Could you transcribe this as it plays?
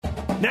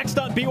Next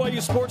on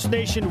BYU Sports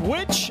Nation,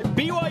 which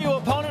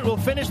BYU opponent will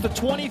finish the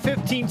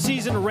 2015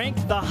 season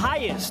ranked the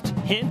highest?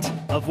 Hint,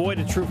 avoid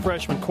a true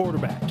freshman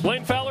quarterback.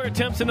 Blaine Fowler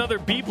attempts another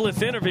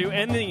beepless interview,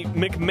 and the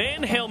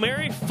McMahon Hail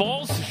Mary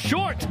falls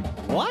short.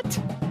 What?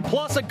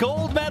 Plus a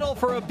gold medal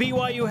for a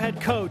BYU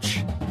head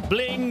coach.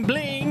 Bling,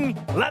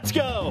 bling. Let's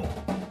go.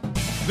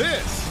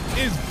 This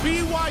is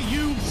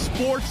BYU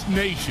Sports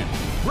Nation,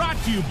 brought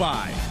to you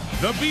by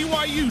The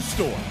BYU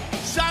Store.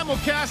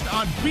 Simulcast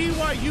on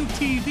BYU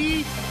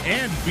TV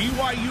and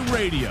BYU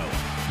Radio.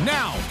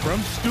 Now,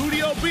 from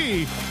Studio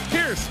B,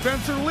 here's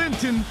Spencer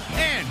Linton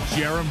and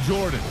Jerem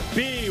Jordan.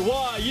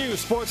 BYU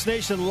Sports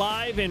Nation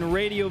live in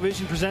Radio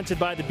Vision, presented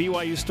by the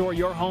BYU Store,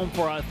 your home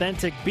for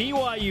authentic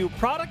BYU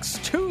products.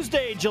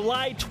 Tuesday,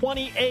 July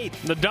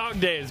 28th. The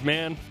dog days,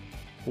 man.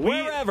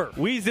 Wherever.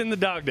 We's in the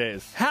dog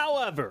days.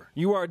 However,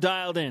 you are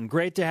dialed in.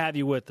 Great to have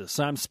you with us.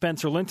 I'm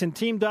Spencer Linton,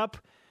 teamed up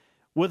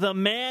with a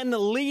man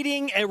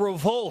leading a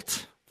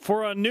revolt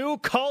for a new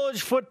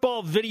college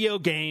football video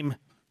game,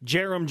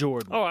 Jerem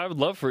Jordan. Oh, I would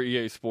love for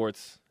EA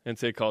Sports and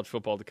say college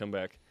football to come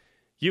back.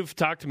 You've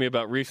talked to me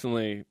about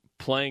recently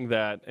playing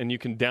that, and you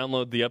can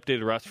download the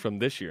updated roster from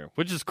this year,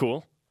 which is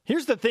cool.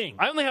 Here's the thing.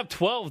 I only have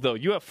 12, though.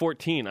 You have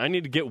 14. I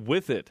need to get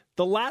with it.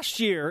 The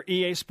last year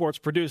EA Sports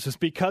produces,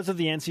 because of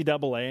the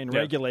NCAA and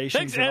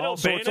regulations and all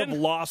sorts of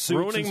lawsuits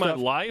ruining and stuff,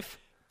 my life.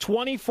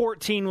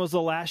 2014 was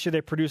the last year they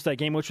produced that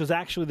game, which was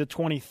actually the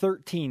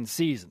 2013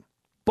 season.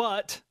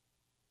 But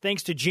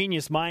thanks to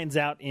genius minds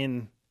out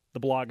in the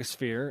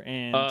blogosphere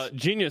and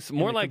genius,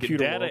 more like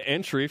data world,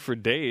 entry for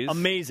days.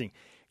 Amazing.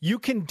 You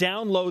can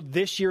download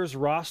this year's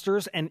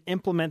rosters and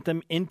implement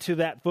them into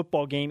that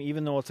football game,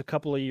 even though it's a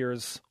couple of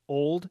years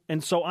old.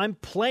 And so I'm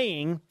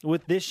playing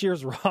with this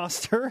year's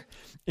roster.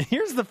 And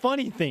here's the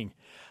funny thing.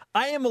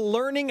 I am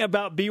learning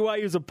about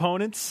BYU's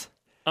opponents.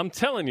 I'm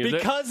telling you.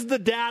 Because the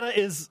data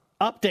is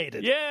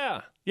updated.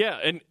 Yeah.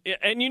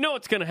 And you know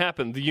what's going to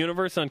happen. The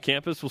universe on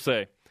campus will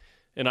say,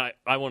 and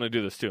I want to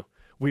do this too,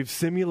 we've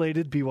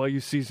simulated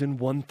BYU season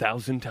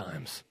 1,000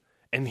 times,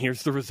 and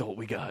here's the result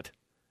we got.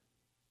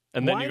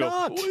 And then Why you go,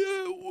 not?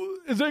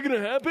 Is that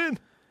going to happen?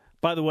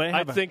 By the way,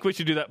 I think we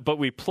should do that, but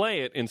we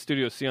play it in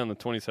Studio C on the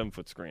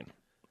 27-foot screen.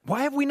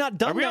 Why have we not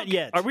done that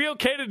yet? Are we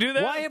okay to do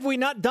that? Why have we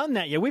not done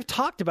that yet? We've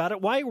talked about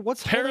it.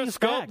 What's holding us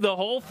back? Periscope, the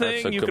whole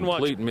thing. That's a you can watch.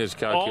 complete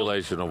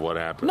miscalculation of what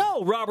happened.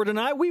 No, Robert and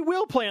I, we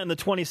will play on the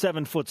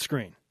 27-foot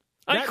screen.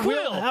 I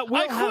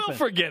will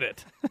forget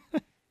it.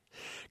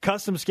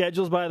 Custom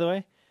schedules, by the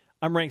way.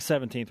 I'm ranked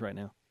 17th right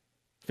now.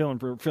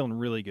 Feeling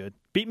really good.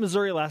 Beat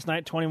Missouri last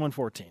night,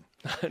 21-14.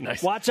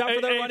 Nice. Watch out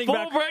for their running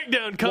back. Full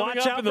breakdown coming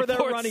up in the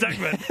fourth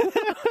segment.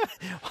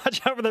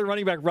 Watch out for their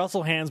running back,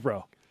 Russell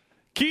Hansbrough.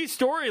 Key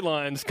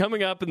storylines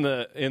coming up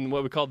in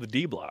what we call the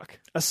D block.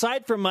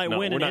 Aside from my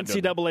win in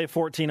NCAA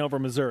 14 over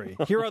Missouri,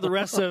 here are the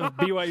rest of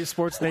BYU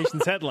Sports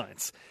Nation's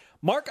headlines.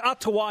 Mark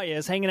Atawaya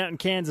is hanging out in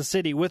Kansas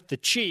City with the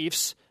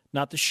Chiefs,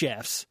 not the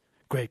Chefs.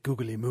 Great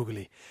googly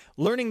moogly.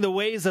 Learning the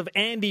ways of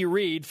Andy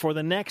Reid for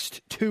the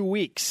next 2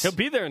 weeks. He'll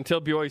be there until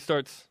BYU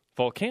starts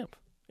fall camp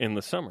in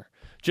the summer.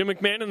 Jim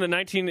McMahon in the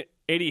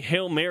 1980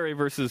 Hail Mary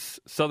versus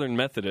Southern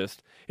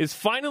Methodist is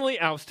finally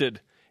ousted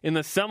in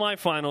the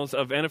semifinals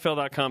of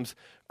NFL.com's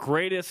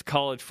greatest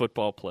college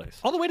football plays.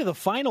 All the way to the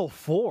Final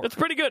Four. That's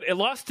pretty good. It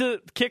lost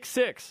to Kick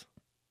 6.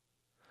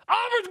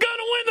 Auburn's going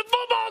to win the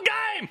football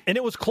game! And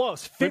it was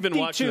close. We've been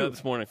watching that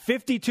this morning.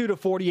 52 to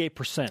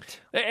 48%.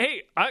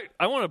 Hey,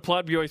 I want to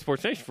applaud BYU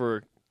Sports Nation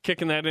for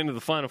kicking that into the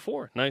Final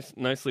Four.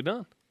 Nicely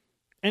done.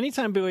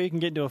 Anytime BYU can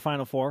get into a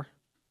Final Four,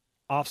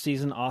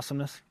 off-season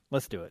awesomeness,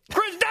 let's do it.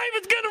 Chris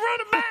David's going to run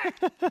it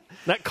back!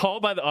 That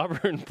call by the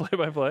Auburn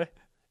play-by-play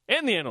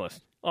and the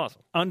analyst.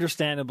 Awesome.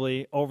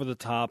 Understandably over the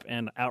top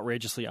and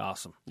outrageously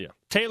awesome. Yeah.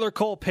 Taylor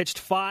Cole pitched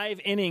 5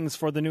 innings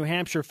for the New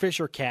Hampshire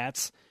Fisher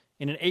Cats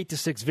in an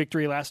 8-6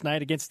 victory last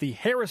night against the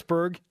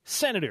Harrisburg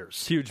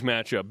Senators. Huge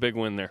matchup. Big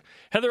win there.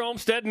 Heather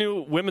Olmstead,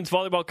 new women's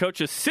volleyball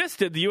coach,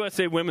 assisted the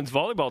USA women's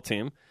volleyball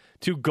team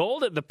to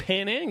gold at the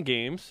Pan Am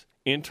Games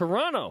in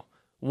Toronto.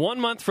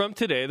 1 month from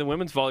today, the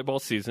women's volleyball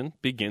season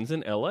begins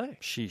in L.A.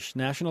 Sheesh.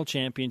 National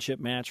championship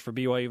match for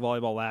BYU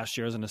volleyball last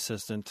year as an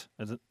assistant.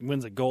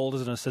 Wins a gold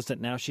as an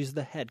assistant. Now she's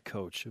the head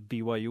coach of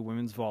BYU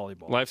women's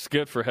volleyball. Life's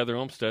good for Heather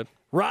Olmstead.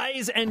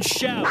 Rise and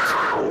shout.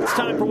 It's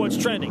time for What's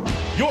Trending.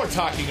 You're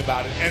talking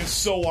about it, and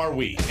so are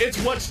we. It's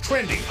What's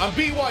Trending on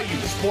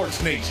BYU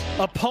Sports Nation.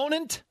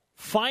 Opponent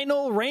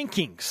final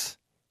rankings.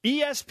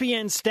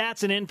 ESPN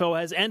Stats and Info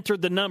has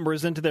entered the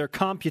numbers into their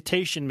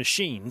computation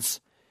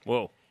machines.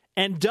 Whoa.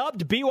 And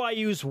dubbed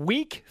BYU's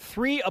Week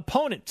 3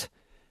 opponent,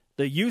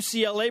 the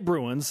UCLA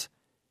Bruins,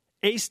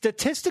 a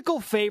statistical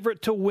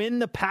favorite to win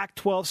the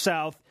Pac-12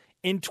 South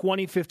in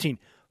 2015.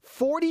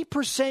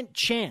 40%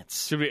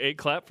 chance. Should we 8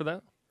 clap for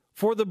that?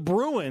 For the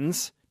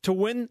Bruins to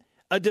win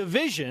a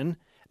division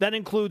that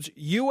includes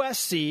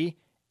USC,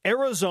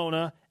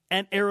 Arizona,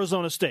 and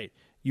Arizona State.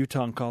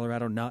 Utah and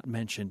Colorado not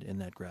mentioned in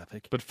that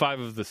graphic. But 5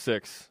 of the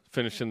 6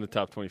 finished in the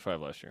top 25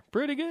 last year.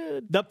 Pretty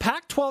good. The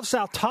Pac-12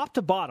 South, top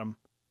to bottom,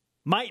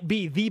 might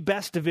be the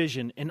best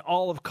division in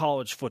all of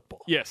college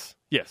football. Yes,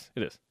 it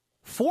is.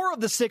 4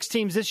 of the 6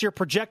 teams this year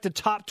projected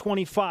top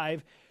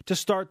 25 to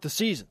start the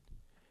season.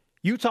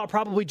 Utah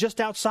probably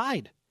just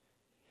outside.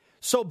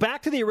 So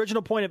back to the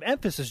original point of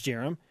emphasis,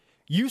 Jerem,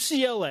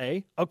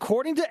 UCLA,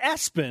 according to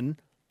ESPN,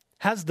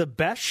 has the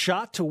best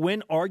shot to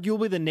win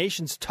arguably the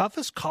nation's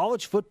toughest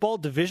college football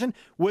division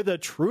with a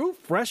true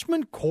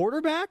freshman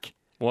quarterback?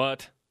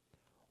 What?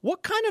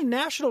 What kind of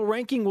national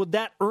ranking would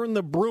that earn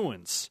the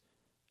Bruins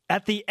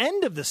at the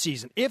end of the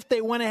season if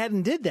they went ahead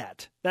and did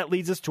that? That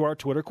leads us to our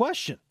Twitter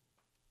question.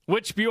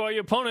 Which BYU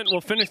opponent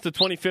will finish the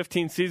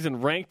 2015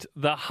 season ranked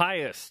the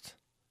highest?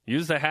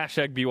 Use the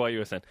hashtag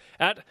BYUSN.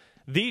 At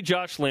the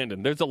Josh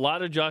Landon. There's a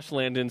lot of Josh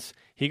Landons.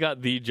 He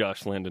got the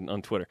Josh Landon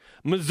on Twitter.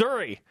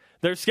 Missouri.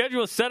 Their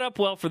schedule is set up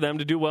well for them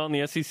to do well in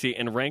the SEC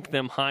and rank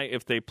them high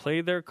if they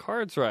play their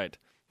cards right.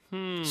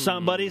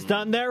 Somebody's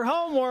done their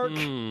homework.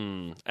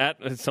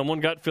 At someone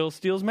got Phil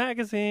Steele's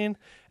magazine.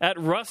 At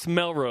Russ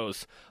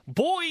Melrose.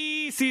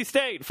 Boise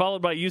State,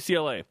 followed by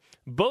UCLA.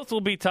 Both will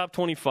be top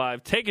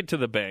 25. Take it to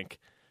the bank.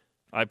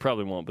 I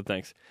probably won't, but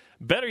thanks.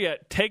 Better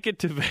yet, take it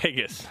to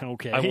Vegas.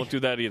 Okay. I won't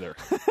do that either.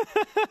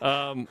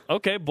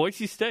 Okay,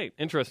 Boise State.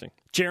 Interesting.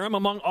 Jerem,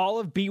 among all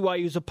of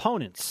BYU's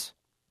opponents,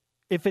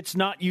 if it's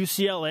not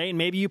UCLA, and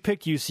maybe you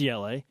picked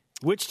UCLA,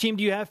 which team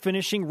do you have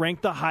finishing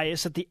ranked the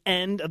highest at the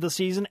end of the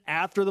season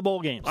after the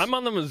bowl games? I'm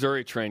on the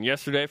Missouri train.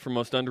 Yesterday, for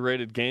most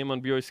underrated game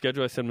on BYU's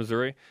schedule, I said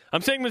Missouri.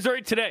 I'm saying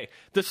Missouri today.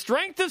 The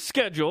strength of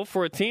schedule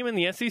for a team in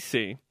the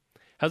SEC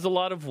has a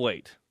lot of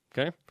weight.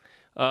 Okay?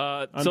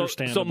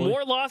 So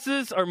more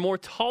losses are more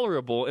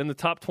tolerable in the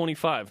top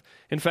 25.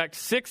 In fact,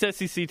 6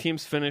 SEC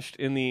teams finished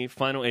in the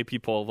final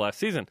AP poll of last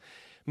season.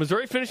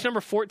 Missouri finished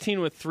number 14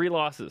 with 3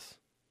 losses.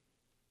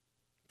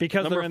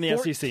 Because they're in the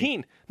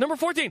SEC. Number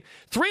 14.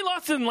 3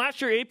 losses in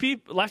last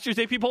year's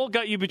AP poll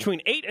got you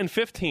between 8 and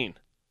 15.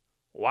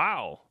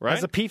 Wow, right?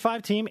 As a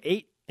P5 team,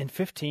 8 and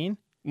 15?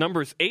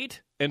 Numbers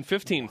 8 and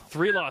 15,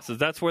 3 losses.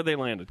 That's where they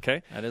landed,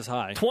 okay? That is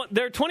high.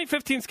 Their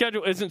 2015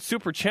 schedule isn't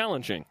super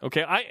challenging,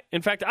 okay?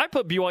 In fact, I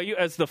put BYU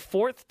as the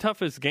 4th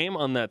toughest game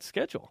on that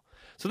schedule.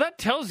 So that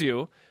tells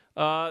you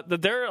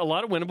that there are a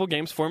lot of winnable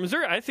games for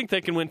Missouri. I think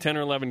they can win 10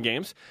 or 11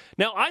 games.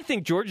 Now, I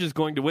think Georgia is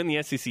going to win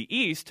the SEC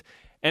East,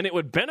 and it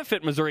would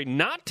benefit Missouri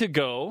not to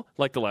go,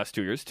 like the last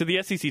 2 years, to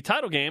the SEC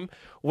title game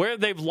where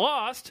they've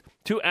lost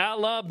to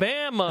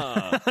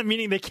Alabama.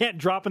 Meaning they can't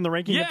drop in the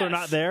ranking if they're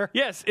not there?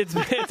 Yes, it's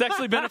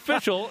actually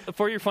beneficial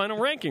for your final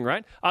ranking,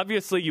 right?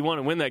 Obviously, you want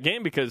to win that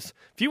game because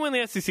if you win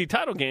the SEC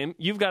title game,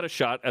 you've got a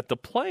shot at the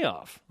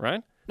playoff,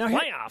 right? Now,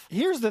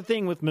 here's the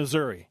thing with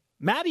Missouri.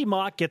 Matty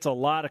Mock gets a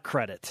lot of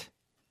credit.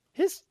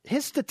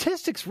 His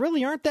statistics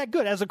really aren't that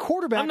good. As a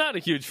quarterback, I'm not a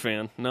huge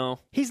fan, no.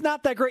 He's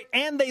not that great,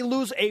 and they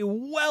lose a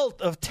wealth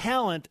of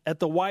talent at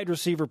the wide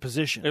receiver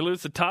position. They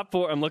lose the top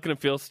 4. I'm looking at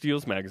Phil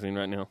Steele's magazine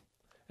right now.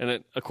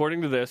 And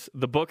according to this,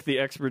 the book the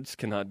experts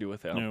cannot do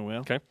without. Oh,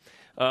 well. Okay.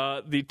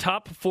 The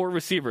top 4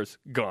 receivers,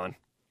 gone,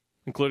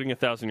 including a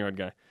 1,000-yard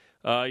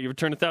guy. You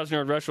returned a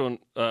 1,000-yard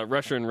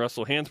rusher in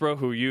Russell Hansbrough,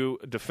 who you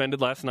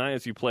defended last night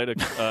as you played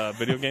a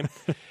video game.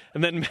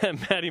 And then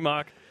Matty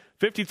Mock,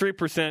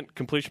 53%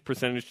 completion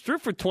percentage, threw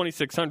for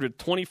 2,600,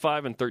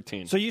 25 and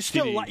 13. So you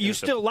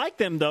still like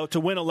them though to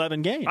win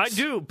 11 games. I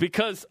do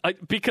because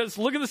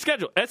look at the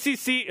schedule: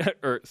 SEC,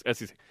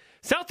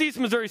 Southeast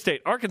Missouri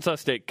State, Arkansas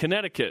State,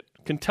 Connecticut,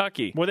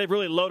 Kentucky. Well, they've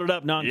really loaded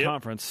up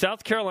non-conference. Yep.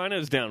 South Carolina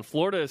is down.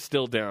 Florida is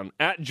still down.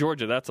 At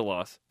Georgia, that's a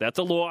loss. That's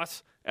a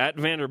loss. At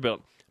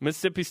Vanderbilt,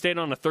 Mississippi State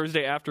on a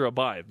Thursday after a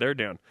bye, they're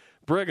down.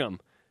 Brigham.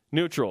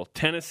 Neutral,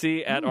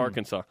 Tennessee at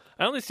Arkansas.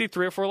 I only see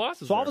 3 or 4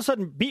 losses. So all of a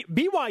sudden,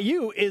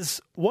 BYU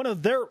is one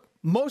of their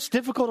most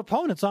difficult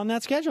opponents on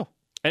that schedule.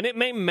 And it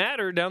may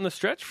matter down the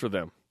stretch for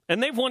them.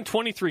 And they've won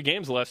 23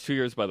 games the last 2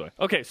 years, by the way.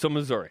 Okay, so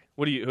Missouri.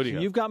 Who do you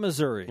have? You've got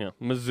Missouri. Yeah,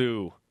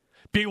 Mizzou.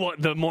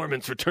 The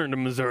Mormons return to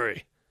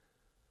Missouri.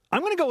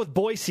 I'm going to go with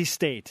Boise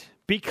State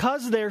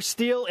because they're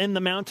still in the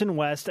Mountain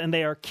West and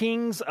they are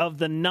kings of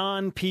the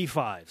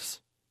non-P5s.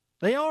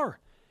 They are.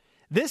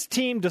 This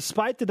team,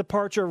 despite the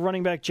departure of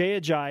running back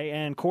Jay Ajayi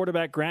and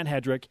quarterback Grant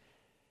Hedrick,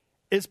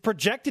 is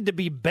projected to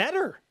be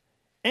better.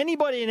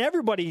 Anybody and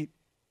everybody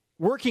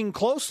working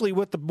closely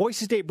with the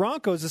Boise State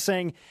Broncos is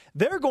saying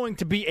they're going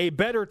to be a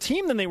better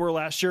team than they were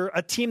last year,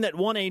 a team that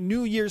won a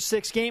New Year's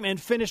Six game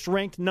and finished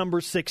ranked number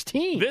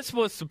 16. This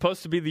was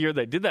supposed to be the year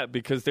they did that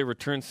because they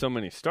returned so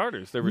many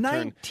starters. They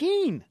returned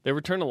 19. They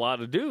returned a lot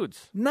of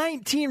dudes.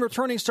 19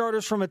 returning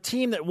starters from a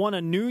team that won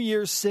a New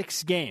Year's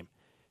Six game.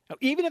 Now,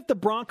 even if the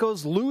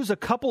Broncos lose a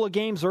couple of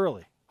games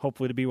early,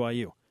 hopefully to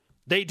BYU,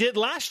 they did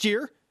last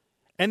year,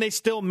 and they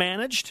still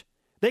managed.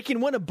 They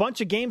can win a bunch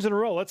of games in a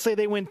row. Let's say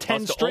they win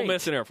 10 Lost straight. Ole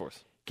Miss and Air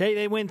Force. Okay,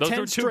 they win 10 straight.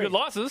 Those were 2 good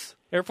losses.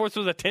 Air Force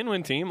was a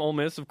 10-win team. Ole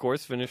Miss, of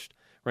course, finished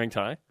ranked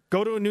high.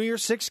 Go to a New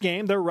Year's Six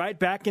game, they're right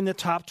back in the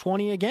top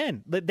 20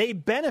 again. They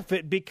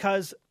benefit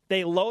because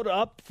they load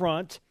up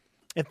front.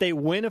 If they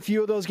win a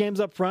few of those games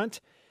up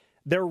front,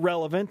 they're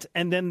relevant,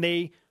 and then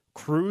they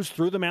cruise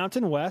through the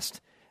Mountain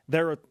West.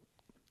 They're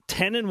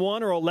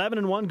 10-1 or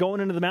 11-1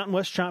 going into the Mountain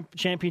West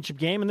Championship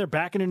game, and they're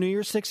back in a New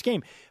Year's Six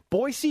game.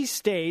 Boise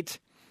State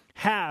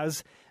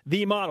has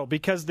the model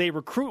because they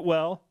recruit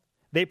well,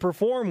 they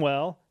perform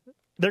well.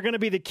 They're going to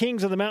be the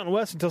kings of the Mountain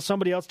West until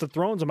somebody else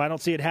dethrones them. I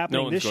don't see it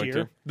happening this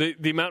year.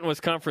 The Mountain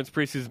West Conference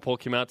preseason poll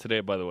came out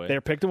today, by the way.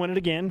 They're picked to win it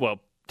again. Well,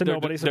 to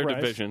nobody's surprise.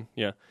 Their division,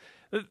 yeah.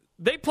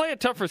 They play a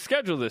tougher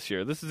schedule this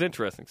year. This is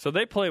interesting. So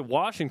they play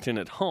Washington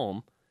at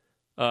home.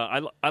 I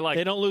like.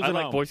 They don't lose at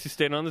home. Boise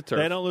State on the turf.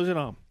 They don't lose at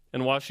home.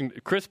 And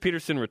Washington. Chris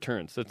Peterson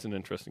returns. That's an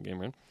interesting game,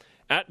 right?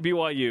 At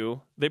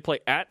BYU, they play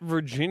at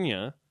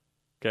Virginia.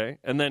 Okay,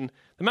 and then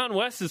the Mountain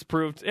West has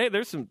proved, hey,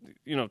 there's some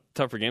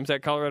tougher games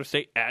at Colorado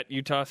State, at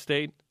Utah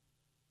State,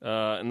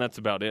 and that's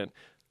about it.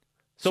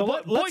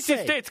 So Boise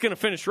State's going to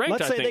finish ranked.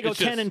 Let's say they go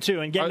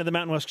 10-2 and get into the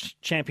Mountain West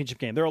championship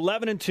game. They're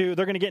 11-2.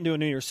 They're going to get into a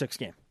New Year's Six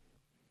game.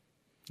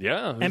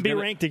 Yeah, and be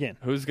ranked again.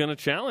 Who's going to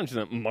challenge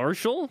them?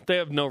 Marshall? They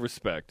have no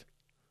respect.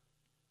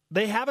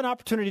 They have an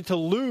opportunity to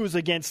lose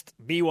against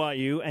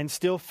BYU and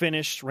still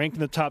finish ranked in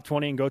the top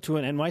 20 and go to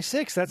an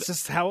NY6. That's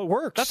just how it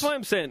works. That's why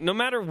I'm saying no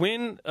matter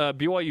when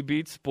BYU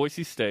beats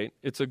Boise State,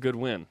 it's a good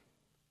win.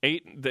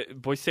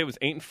 Boise State was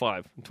 8-5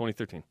 in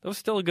 2013. That was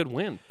still a good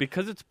win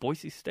because it's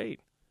Boise State.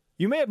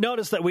 You may have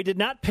noticed that we did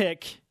not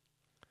pick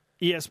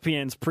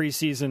ESPN's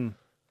preseason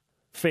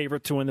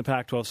favorite to win the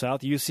Pac-12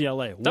 South,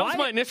 UCLA. That was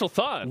my initial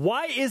thought.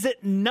 Why is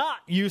it not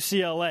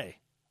UCLA?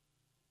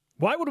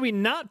 Why would we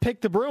not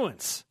pick the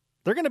Bruins?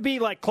 They're going to be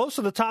close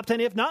to the top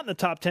 10, if not in the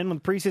top 10 when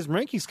the preseason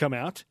rankings come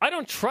out. I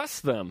don't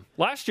trust them.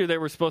 Last year they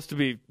were supposed to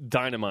be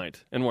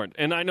dynamite and weren't.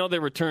 And I know they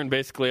returned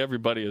basically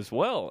everybody as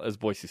well as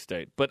Boise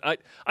State. But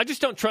I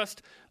just don't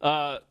trust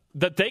that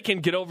they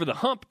can get over the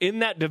hump in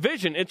that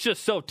division. It's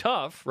just so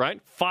tough,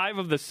 right? 5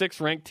 of the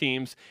 6 ranked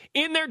teams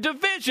in their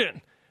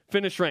division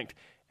finish ranked.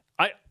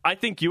 I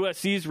think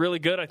USC is really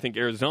good. I think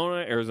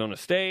Arizona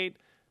State,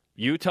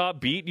 Utah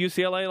beat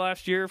UCLA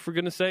last year, for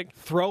goodness sake.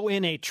 Throw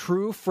in a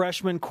true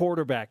freshman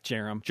quarterback,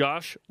 Jerem.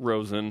 Josh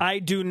Rosen. I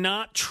do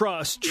not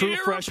trust true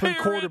freshman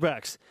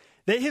quarterbacks.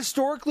 They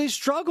historically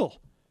struggle.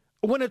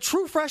 When a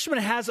true freshman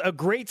has a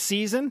great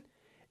season,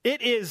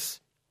 it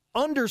is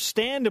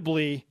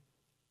understandably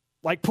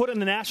put in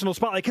the national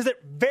spotlight because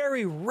it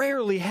very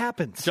rarely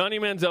happens. Johnny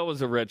Manziel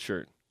was a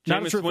redshirt.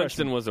 Jameis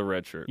Winston was a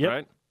redshirt,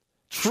 right?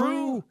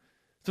 True.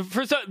 So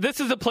this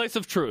is a place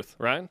of truth,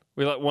 right?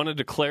 We want to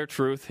declare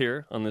truth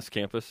here on this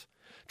campus.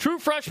 True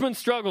freshmen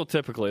struggle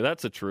typically.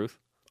 That's a truth.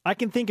 I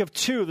can think of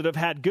 2 that have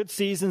had good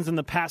seasons in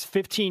the past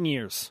 15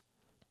 years.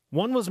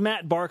 One was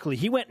Matt Barkley.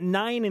 He went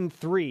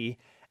 9-3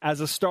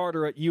 as a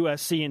starter at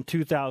USC in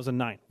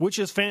 2009, which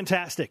is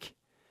fantastic.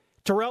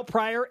 Terrell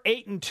Pryor,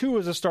 8-2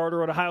 as a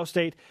starter at Ohio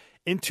State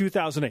in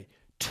 2008.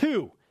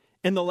 2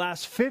 in the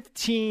last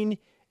 15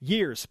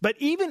 years. But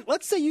even,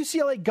 let's say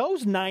UCLA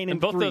goes 9-3.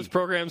 And both those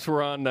programs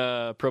were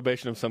on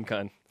probation of some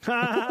kind.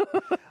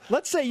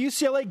 Let's say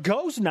UCLA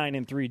goes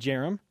 9-3,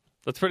 Jerem.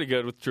 That's pretty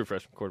good with true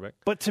freshman quarterback.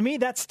 But to me,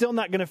 that's still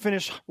not going to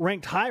finish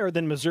ranked higher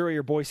than Missouri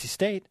or Boise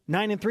State.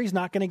 9-3 is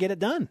not going to get it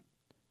done.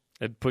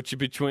 It puts you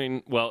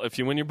between, if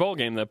you win your bowl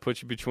game, that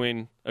puts you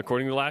between,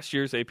 according to last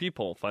year's AP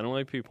poll, final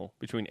AP poll,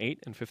 between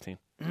 8 and 15.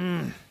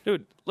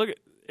 Dude, look,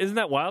 isn't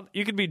that wild?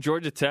 You could be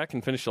Georgia Tech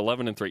and finish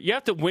 11-3. You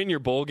have to win your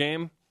bowl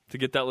game to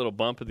get that little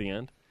bump at the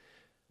end.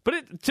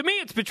 But to me,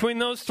 it's between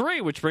those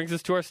 3, which brings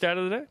us to our stat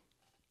of the day.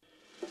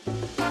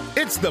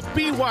 It's the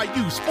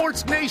BYU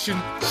Sports Nation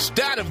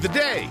stat of the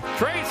day.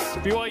 Trace,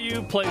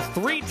 BYU plays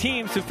 3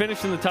 teams who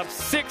finished in the top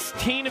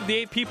 16 of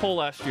the AP poll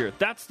last year.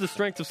 That's the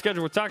strength of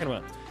schedule we're talking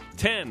about.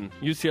 10,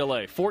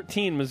 UCLA,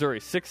 14, Missouri,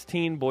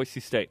 16, Boise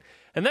State.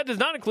 And that does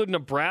not include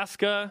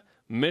Nebraska,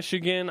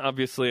 Michigan,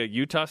 obviously a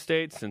Utah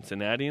State,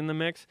 Cincinnati in the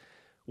mix.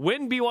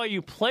 When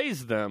BYU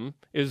plays them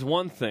is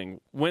one thing.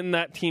 When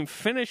that team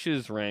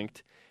finishes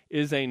ranked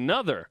is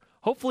another.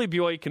 Hopefully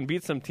BYU can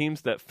beat some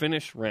teams that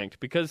finish ranked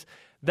because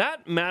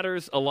that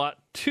matters a lot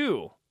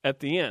too at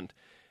the end.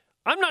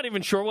 I'm not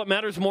even sure what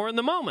matters more in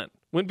the moment.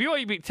 When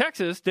BYU beat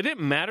Texas, did it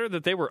matter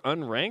that they were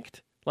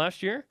unranked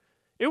last year?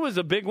 It was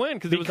a big win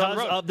because it was on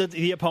the road. Of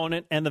the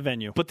opponent and the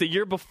venue. But the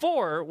year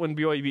before, when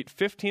BYU beat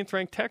 15th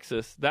ranked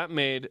Texas, that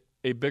made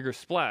a bigger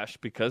splash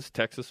because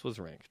Texas was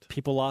ranked.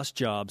 People lost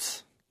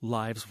jobs.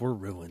 Lives were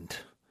ruined.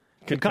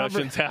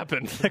 Concussions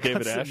happened,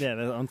 David Ash.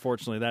 Yeah,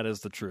 unfortunately, that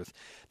is the truth.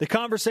 The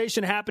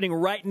conversation happening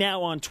right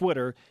now on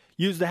Twitter.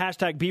 Use the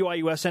hashtag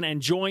BYUSN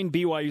and join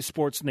BYU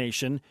Sports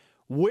Nation.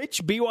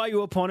 Which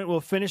BYU opponent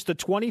will finish the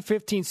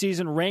 2015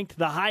 season ranked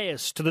the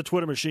highest to the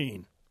Twitter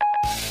machine?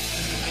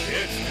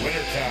 It's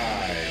Twitter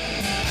time.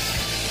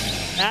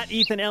 At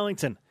Ethan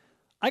Ellington.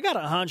 I got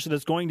a hunch that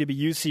it's going to be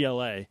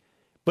UCLA,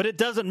 but it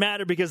doesn't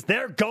matter because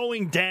they're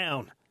going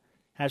down.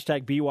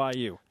 Hashtag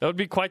BYU. That would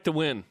be quite the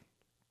win.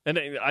 And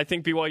I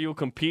think BYU will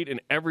compete in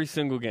every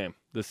single game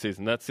this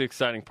season. That's the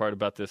exciting part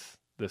about this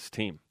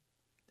team.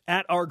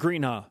 At our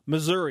Greenhaw,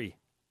 Missouri,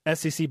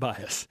 SEC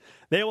bias.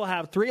 They will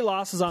have 3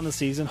 losses on the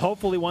season,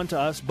 hopefully one to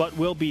us, but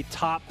will be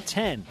top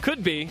 10.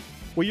 Could be.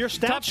 Well, your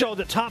stats show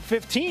that top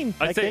 15,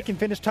 they can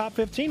finish top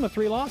 15 with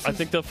 3 losses. I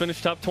think they'll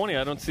finish top 20.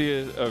 I don't see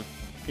a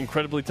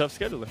incredibly tough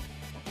schedule there.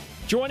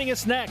 Joining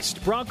us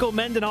next, Bronco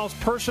Mendenhall's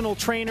personal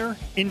trainer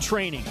in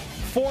training.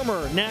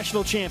 former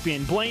national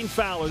champion, Blaine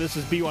Fowler. This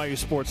is BYU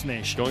Sports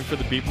Nation. Going for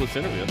the beepless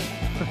interview.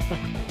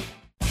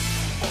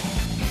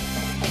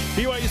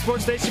 BYU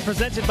Sports Nation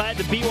presented by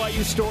the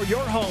BYU Store, your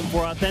home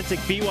for authentic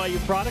BYU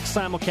products.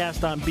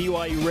 Simulcast on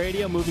BYU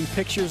Radio, moving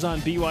pictures on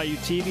BYU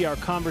TV. Our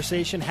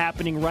conversation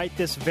happening right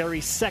this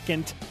very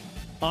second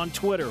on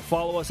Twitter.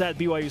 Follow us at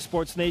BYU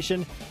Sports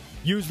Nation.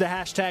 Use the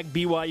hashtag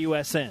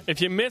BYUSN.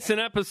 If you miss an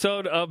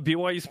episode of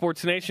BYU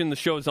Sports Nation, the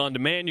show is on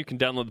demand. You can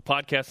download the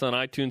podcast on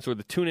iTunes or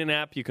the TuneIn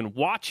app. You can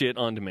watch it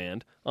on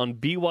demand on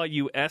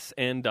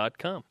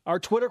BYUSN.com. Our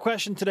Twitter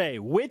question today,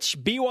 which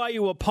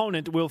BYU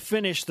opponent will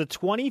finish the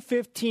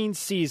 2015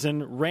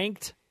 season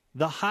ranked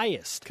the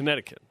highest?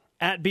 Connecticut.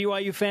 At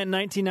BYU Fan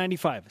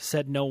 1995,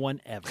 said no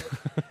one ever.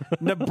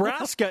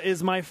 Nebraska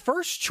is my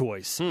first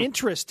choice.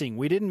 Interesting.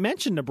 We didn't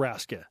mention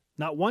Nebraska.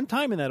 Not one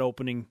time in that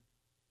opening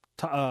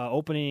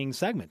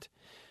segment.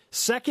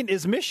 Second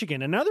is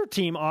Michigan, another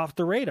team off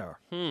the radar.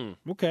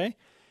 Okay.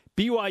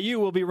 BYU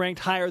will be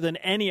ranked higher than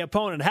any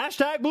opponent.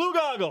 Hashtag Blue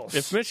Goggles.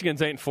 If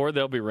Michigan's 8-4,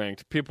 they'll be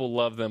ranked. People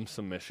love them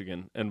some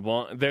Michigan, and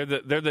they're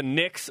the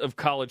Knicks of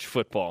college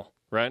football,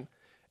 right?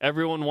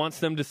 Everyone wants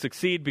them to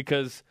succeed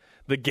because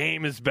the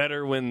game is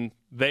better when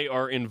they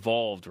are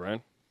involved,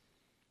 right?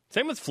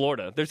 Same with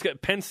Florida. There's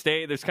Penn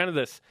State. There's kind of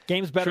this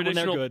game's better when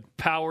they're good.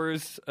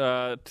 Powers,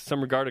 to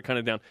some regard, are kind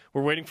of down.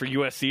 We're waiting for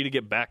USC to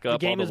get back up.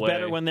 The game all the is way.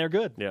 better when they're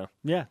good.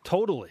 Yeah,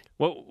 totally.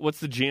 What's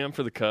the GM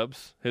for the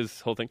Cubs? His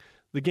whole thing.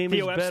 The game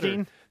Theo is better.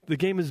 Epstein? The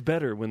game is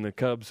better when the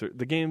Cubs are.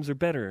 The games are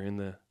better in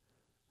the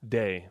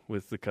day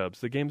with the Cubs.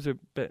 The games are.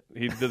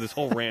 He did this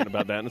whole rant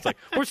about that, and it's like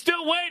we're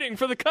still waiting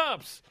for the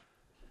Cubs.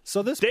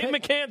 So this Dave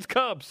McCann's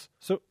Cubs.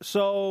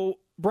 So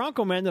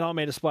Bronco Mendenhall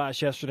made a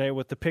splash yesterday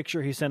with the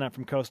picture he sent out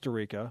from Costa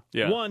Rica.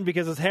 Yeah. One,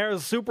 because his hair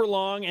is super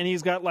long and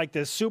he's got like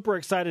this super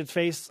excited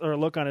face or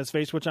look on his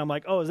face, which I'm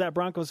like, oh, is that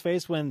Bronco's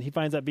face when he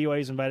finds out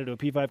BYU's invited to a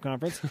P5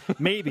 conference?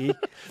 Maybe.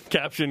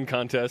 Caption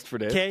contest for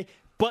Dave. Okay.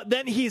 But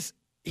then he's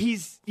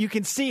you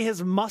can see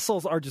his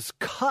muscles are just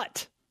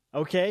cut.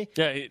 Okay.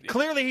 Yeah.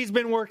 Clearly he's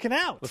been working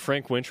out. The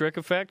Frank Wintrick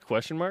effect?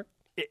 Question mark?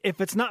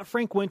 If it's not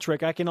Frank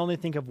Wintrick, I can only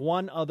think of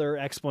one other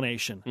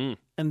explanation,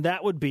 and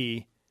that would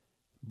be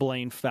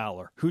Blaine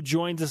Fowler, who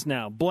joins us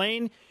now.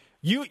 Blaine,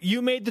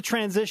 you made the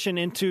transition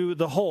into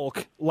the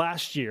Hulk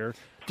last year.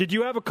 Did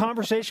you have a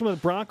conversation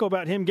with Bronco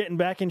about him getting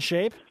back in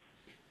shape?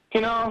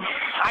 You know,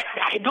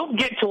 I don't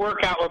get to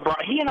work out with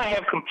Bronco. He and I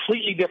have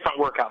completely different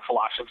workout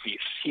philosophies,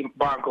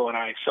 Bronco and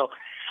I. So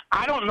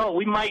I don't know.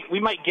 We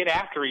might get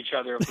after each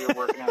other if we were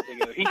working out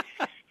together.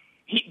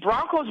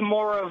 Bronco's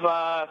more of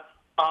a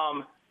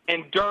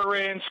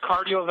endurance,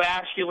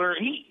 cardiovascular.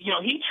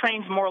 He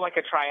trains more like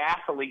a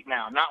triathlete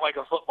now, not like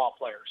a football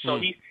player. So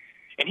he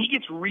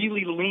gets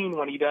really lean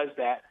when he does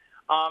that.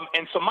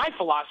 And so my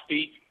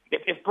philosophy,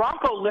 if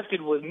Bronco lifted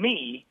with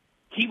me,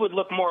 he would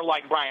look more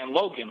like Brian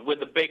Logan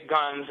with the big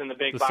guns and the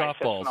big biceps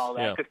softballs, and all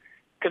that. yeah.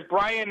 Because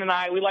Brian and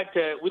I, we like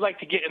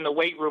to get in the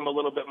weight room a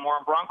little bit more,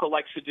 and Bronco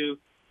likes to do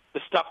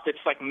the stuff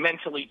that's like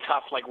mentally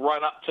tough, like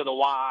run up to the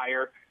Y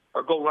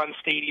or go run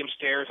stadium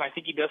stairs. And I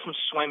think he does some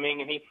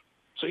swimming, and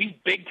so he's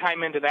big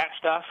time into that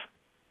stuff.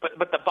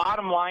 But the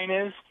bottom line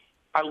is,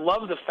 I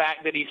love the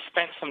fact that he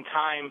spent some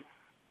time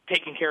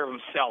taking care of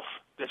himself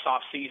this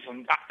off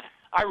season.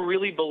 I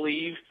really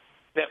believe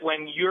that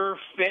when you're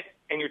fit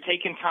and you're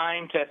taking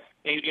time to,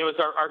 as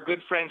our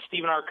good friend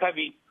Stephen R.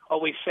 Covey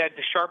always said,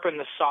 to sharpen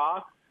the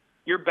saw,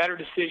 you're a better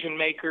decision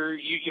maker.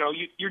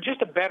 You're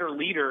just a better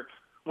leader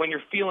when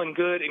you're feeling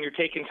good and you're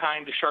taking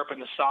time to sharpen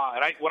the saw.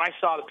 And when I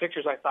saw the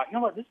pictures, I thought, you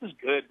know what, this is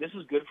good. This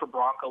is good for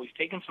Bronco. He's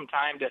taking some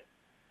time to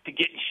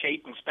get in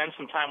shape and spend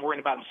some time worrying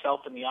about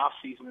himself in the off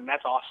season, and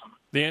that's awesome.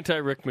 The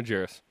anti-Rick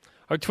Majerus.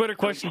 Our Twitter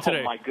question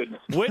today. Oh, my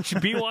goodness. Which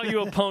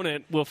BYU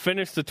opponent will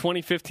finish the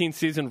 2015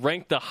 season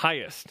ranked the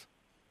highest?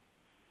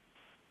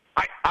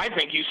 I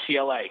think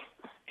UCLA.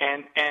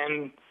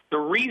 And the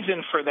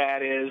reason for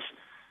that is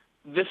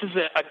this is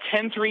a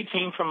 10-3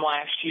 team from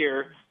last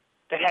year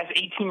that has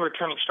 18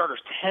 returning starters,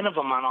 10 of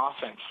them on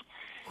offense.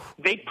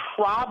 They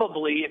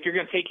probably, if you're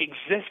going to take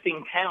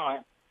existing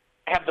talent,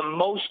 have the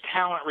most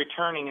talent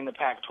returning in the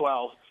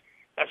Pac-12.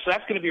 So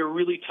that's going to be a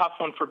really tough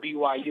one for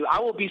BYU. I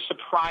will be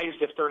surprised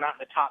if they're not in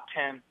the top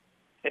 10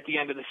 at the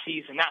end of the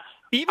season. Now,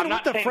 even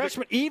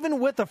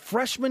with a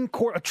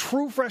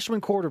true freshman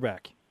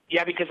quarterback.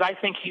 Yeah, because I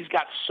think he's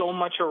got so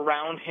much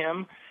around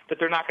him that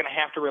they're not going to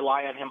have to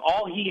rely on him.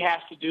 All he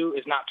has to do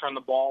is not turn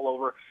the ball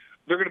over.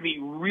 They're going to be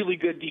really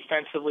good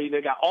defensively.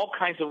 They've got all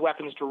kinds of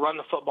weapons to run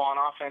the football on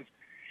offense,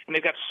 and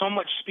they've got so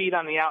much speed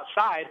on the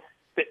outside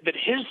that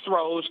his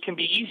throws can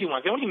be easy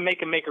ones. They don't even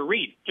make him make a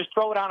read. Just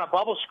throw it on a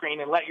bubble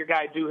screen and let your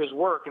guy do his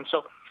work. And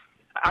so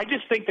I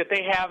just think that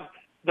they have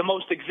the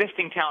most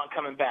existing talent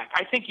coming back.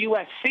 I think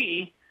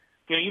USC,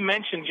 you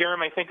mentioned,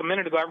 Jeremy, I think a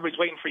minute ago, everybody's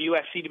waiting for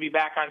USC to be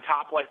back on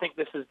top. Well, I think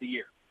this is the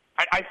year.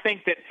 I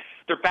think that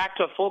they're back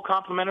to a full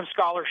complement of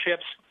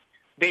scholarships.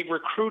 They've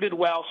recruited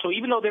well. So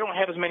even though they don't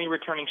have as many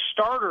returning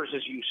starters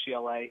as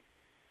UCLA,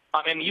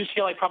 and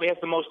UCLA probably has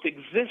the most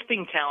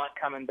existing talent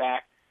coming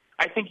back,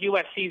 I think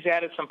USC's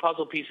added some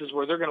puzzle pieces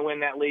where they're going to win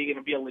that league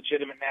and be a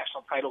legitimate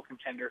national title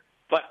contender.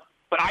 But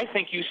I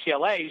think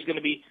UCLA is going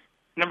to be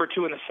number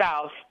 2 in the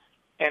South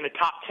and a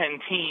top 10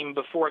 team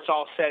before it's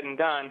all said and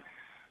done.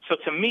 So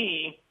to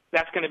me,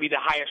 that's going to be the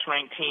highest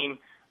ranked team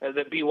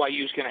that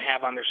BYU is going to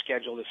have on their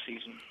schedule this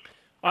season.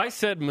 I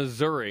said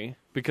Missouri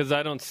because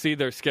I don't see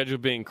their schedule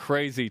being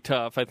crazy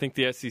tough. I think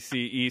the SEC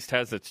East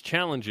has its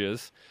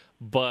challenges,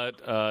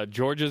 but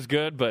Georgia's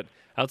good. But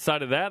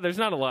outside of that, there's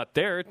not a lot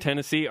there.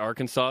 Tennessee,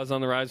 Arkansas is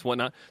on the rise,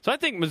 whatnot. So I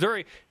think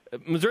Missouri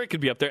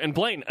could be up there. And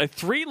Blaine, a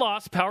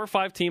 3-loss Power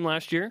 5 team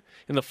last year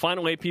in the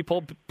final AP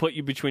poll put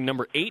you between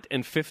number 8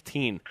 and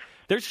 15.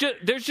 There's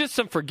just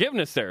some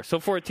forgiveness there. So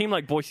for a team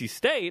like Boise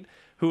State,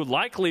 who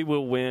likely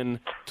will win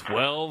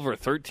 12 or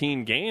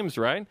 13 games,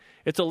 right?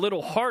 It's a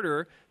little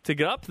harder to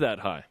get up that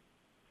high.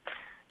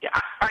 Yeah,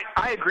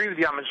 I agree with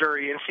you on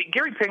Missouri. And see,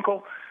 Gary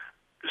Pinkel,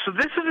 so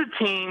this is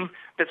a team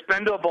that's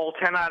been to a bowl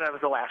 10 out of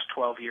the last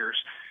 12 years.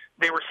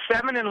 They were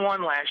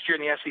 7-1 last year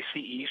in the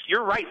SEC East.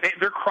 You're right.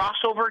 They're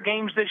crossover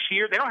games this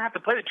year. They don't have to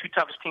play the 2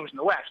 toughest teams in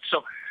the West.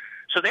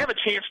 So they have a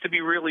chance to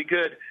be really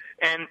good.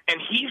 And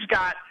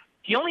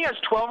he only has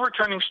 12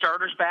 returning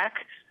starters back.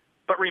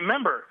 But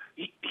remember,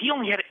 he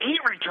only had 8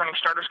 returning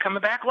starters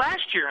coming back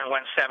last year and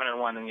went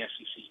 7-1 in the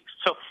SEC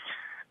East.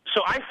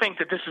 So I think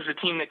that this is a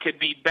team that could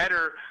be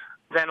better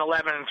than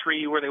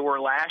 11-3 where they were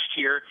last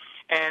year.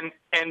 And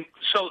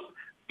so,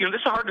 this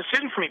is a hard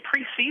decision for me.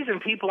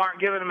 Preseason, people aren't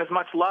giving them as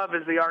much love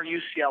as they are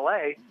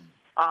UCLA.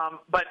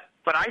 But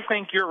I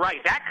think you're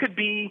right. That could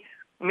be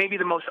maybe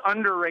the most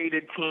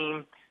underrated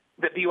team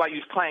that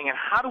BYU's playing. And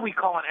how do we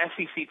call an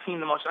SEC team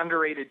the most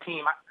underrated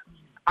team?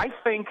 I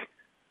think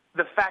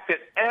the fact that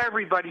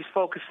everybody's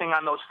focusing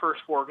on those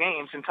first 4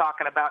 games and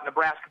talking about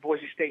Nebraska,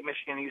 Boise State,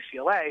 Michigan,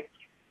 UCLA,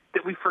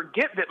 that we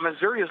forget that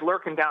Missouri is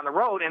lurking down the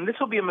road, and this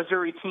will be a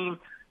Missouri team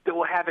that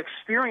will have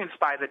experience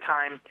by the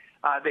time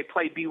they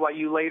play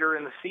BYU later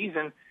in the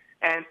season.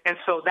 And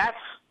so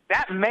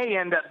that may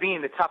end up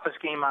being the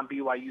toughest game on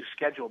BYU's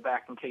schedule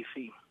back in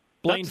KC.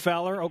 Blaine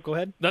Fowler. Oh, go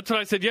ahead. That's what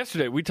I said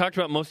yesterday. We talked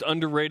about most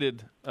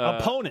underrated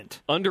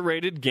opponent,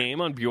 underrated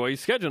game on BYU's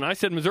schedule, and I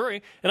said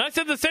Missouri, and I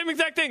said the same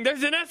exact thing.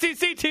 There's an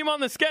SEC team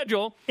on the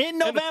schedule in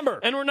November,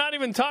 and we're not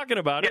even talking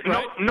about it.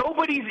 Right?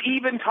 Nobody's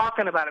even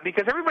talking about it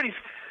because everybody's,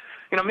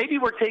 maybe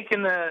we're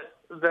taking the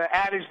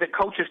adage that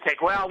coaches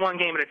take. Well, 1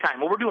 game at a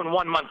time. Well, we're doing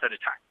 1 month at a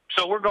time.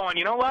 So we're going.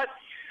 You know what?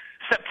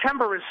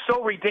 September is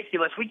so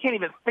ridiculous. We can't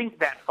even think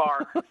that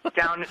far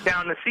down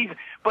the season.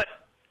 But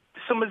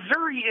so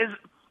Missouri is.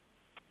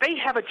 They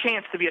have a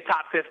chance to be a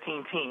top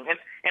 15 team. And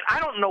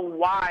I don't know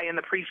why in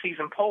the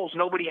preseason polls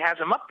nobody has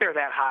them up there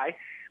that high,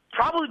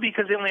 probably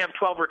because they only have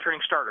 12 returning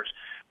starters.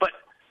 But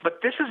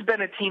this has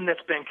been a team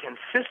that's been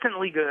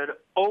consistently good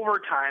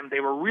over time. They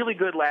were really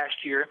good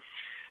last year.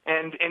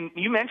 And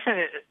you mentioned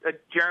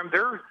it, Jerem,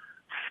 their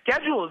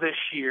schedule this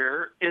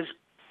year is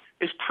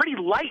pretty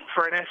light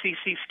for an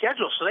SEC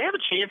schedule. So they have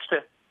a chance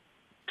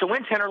to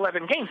win 10 or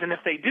 11 games. And if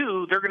they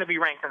do, they're going to be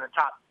ranked in the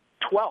top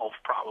 12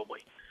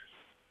 probably.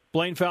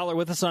 Blaine Fowler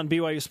with us on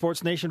BYU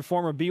Sports Nation,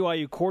 former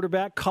BYU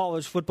quarterback,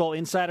 college football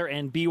insider,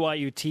 and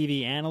BYU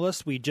TV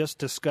analyst. We just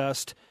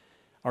discussed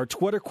our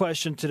Twitter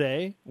question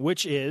today,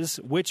 which is,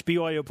 which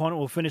BYU opponent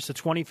will finish the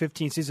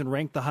 2015 season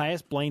ranked the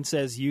highest? Blaine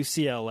says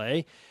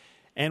UCLA.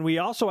 And we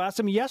also asked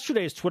him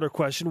yesterday's Twitter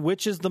question,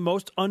 which is the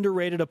most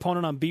underrated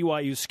opponent on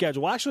BYU's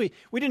schedule? Well, actually,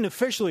 we didn't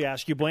officially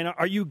ask you, Blaine.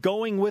 Are you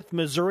going with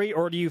Missouri,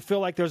 or do you feel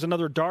like there's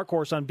another dark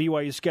horse on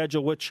BYU's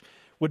schedule which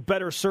would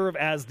better serve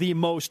as the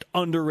most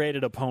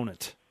underrated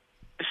opponent?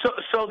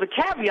 So the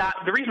caveat,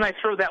 the reason I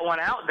threw that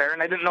one out there,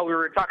 and I didn't know we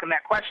were talking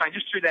that question, I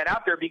just threw that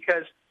out there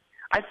because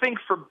I think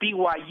for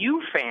BYU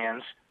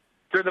fans,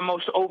 they're the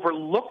most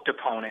overlooked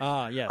opponent.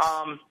 Yes.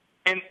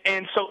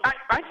 And so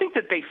I think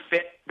that they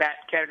fit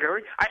that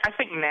category. I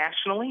think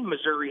nationally,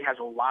 Missouri has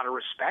a lot of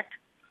respect.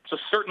 So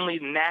certainly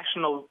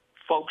national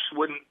folks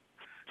wouldn't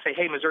say,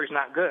 hey, Missouri's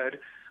not good.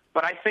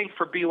 But I think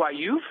for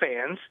BYU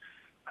fans,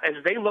 as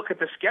they look at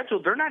the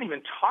schedule, they're not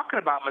even talking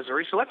about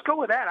Missouri. So let's go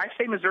with that. I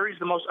say Missouri's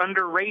the most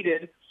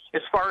underrated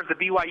as far as the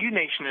BYU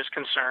nation is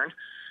concerned,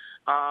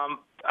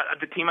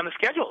 the team on the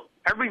schedule.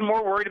 Everybody's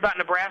more worried about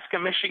Nebraska,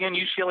 Michigan,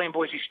 UCLA, and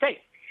Boise State.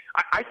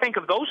 I think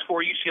of those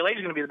 4, UCLA is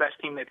going to be the best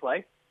team they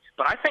play.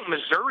 But I think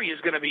Missouri is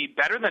going to be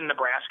better than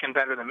Nebraska and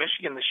better than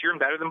Michigan this year and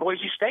better than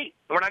Boise State.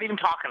 And we're not even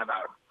talking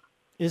about them.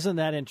 Isn't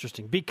that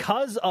interesting?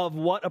 Because of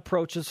what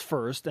approaches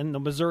first, and the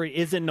Missouri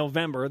is in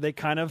November, they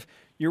kind of,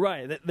 you're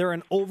right, they're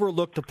an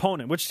overlooked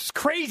opponent, which is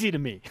crazy to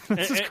me.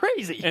 This is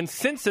crazy. And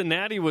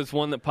Cincinnati was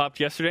one that popped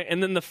yesterday,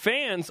 and then the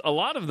fans, a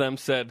lot of them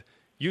said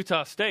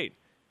Utah State.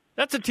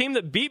 That's a team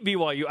that beat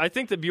BYU. I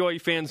think that BYU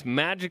fans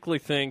magically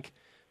think,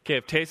 okay,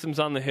 if Taysom's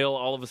on the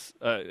hill,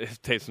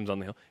 if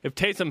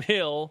Taysom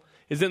Hill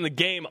is in the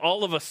game,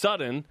 all of a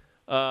sudden,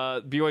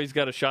 BYU's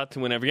got a shot to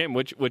win every game,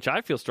 which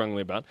I feel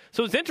strongly about.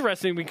 So it's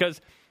interesting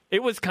because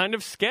it was kind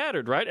of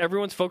scattered, right?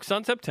 Everyone's focused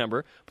on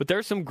September, but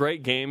there's some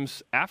great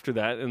games after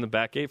that in the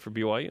back 8 for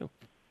BYU.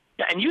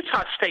 Yeah, and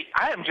Utah State,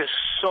 I am just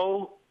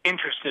so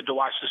interested to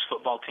watch this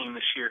football team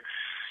this year.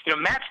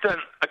 Matt's done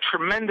a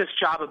tremendous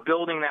job of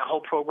building that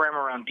whole program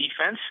around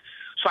defense.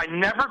 So I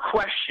never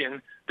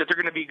question that they're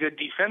going to be good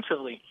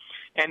defensively.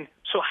 And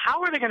so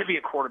how are they going to be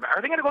a quarterback?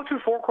 Are they going to go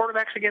through 4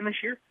 quarterbacks again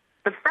this year?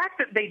 The fact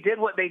that they did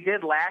what they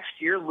did last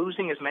year,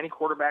 losing as many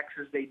quarterbacks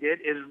as they did,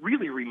 is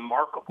really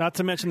remarkable. Not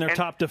to mention their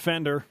top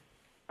defender.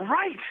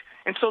 Right.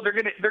 And so they're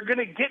going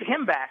to get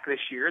him back this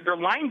year. Their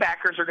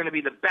linebackers are going to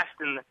be the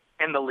best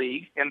in the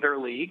league, in their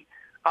league.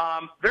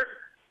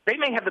 They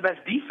may have the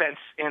best defense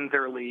in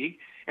their league.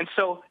 And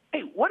so,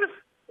 hey, what if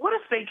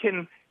they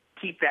can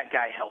keep that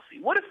guy healthy?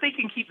 What if they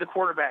can keep the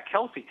quarterback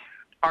healthy?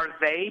 Are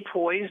they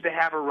poised to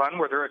have a run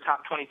where they're a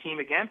top 20 team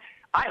again?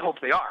 I hope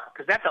they are,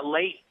 because that's a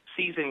late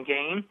season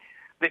game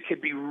that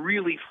could be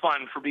really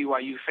fun for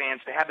BYU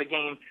fans to have a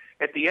game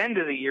at the end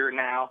of the year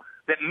now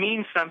that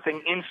means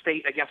something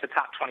in-state against a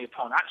top 20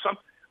 opponent. So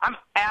I'm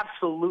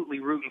absolutely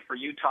rooting for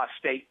Utah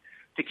State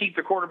to keep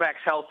the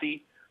quarterbacks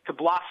healthy, to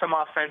blossom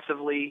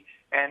offensively,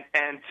 and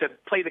to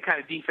play the kind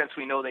of defense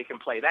we know they can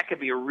play. That could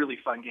be a really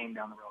fun game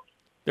down the road.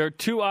 There are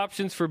 2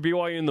 options for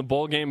BYU in the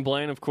bowl game,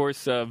 Blaine. Of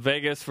course,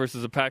 Vegas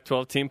versus a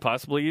Pac-12 team,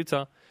 possibly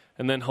Utah,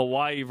 and then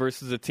Hawaii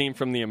versus a team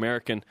from the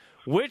American.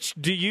 Which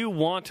do you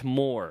want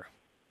more?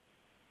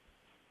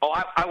 Oh,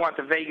 I want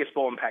the Vegas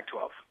Bowl in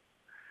Pac-12.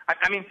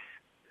 I mean,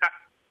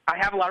 I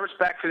have a lot of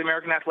respect for the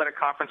American Athletic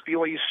Conference.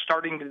 BYU is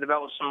starting to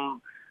develop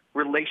some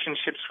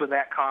relationships with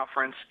that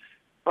conference.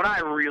 But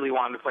I really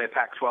wanted to play a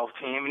Pac-12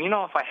 team. And,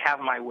 if I have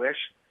my wish,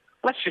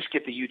 let's just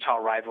get the Utah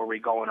rivalry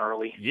going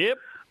early. Yep.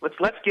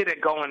 Let's get it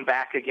going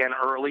back again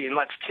early, and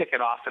let's kick it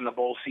off in the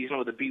bowl season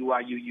with a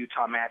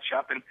BYU-Utah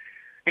matchup. And,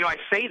 I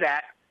say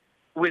that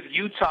with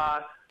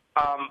Utah,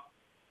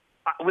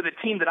 with a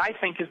team that I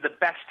think is the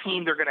best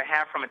team they're going to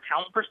have from a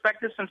talent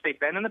perspective since they've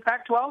been in the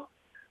Pac-12.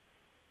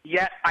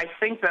 Yet I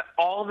think that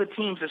all the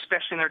teams,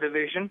 especially in their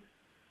division,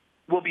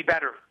 will be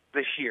better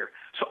this year.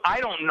 So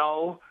I don't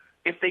know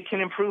if they can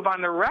improve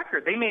on their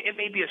record. It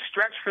may be a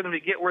stretch for them to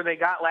get where they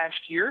got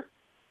last year,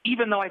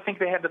 even though I think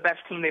they have the best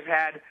team they've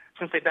had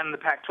since they've been in the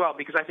Pac-12,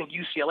 because I think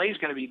UCLA is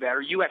going to be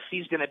better.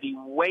 USC is going to be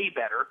way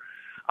better.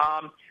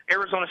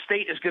 Arizona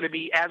State is going to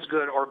be as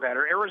good or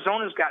better.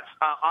 Arizona's got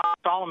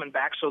Solomon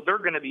back, so they're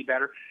going to be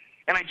better.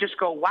 And I just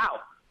go, wow.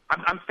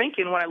 I'm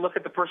thinking when I look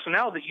at the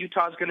personnel that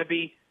Utah is going to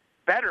be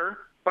better,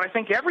 but I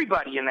think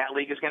everybody in that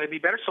league is going to be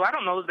better. So I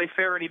don't know that they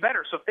fare any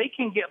better. So if they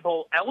can get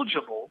bowl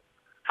eligible,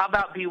 how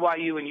about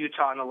BYU and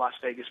Utah in the Las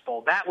Vegas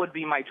Bowl? That would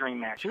be my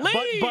dream matchup.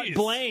 But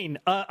Blaine,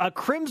 a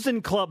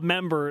Crimson Club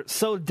member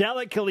so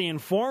delicately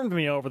informed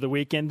me over the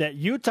weekend that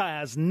Utah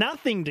has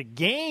nothing to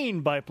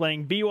gain by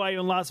playing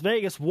BYU in Las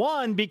Vegas.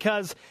 One,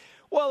 because,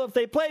 well, if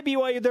they play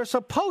BYU, they're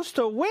supposed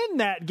to win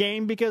that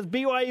game because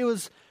BYU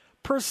is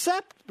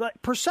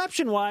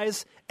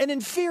perception-wise an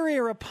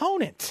inferior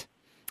opponent.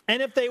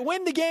 And if they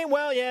win the game,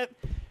 well, yeah,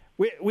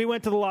 we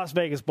went to the Las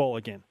Vegas Bowl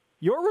again.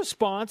 Your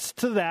response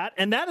to that,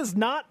 and that is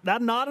not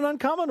an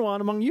uncommon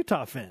one among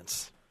Utah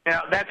fans.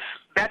 Yeah,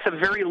 that's a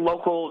very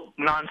local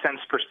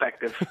nonsense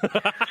perspective.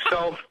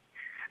 So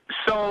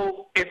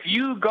if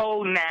you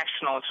go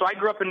national, so I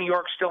grew up in New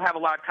York, still have a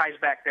lot of ties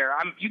back there.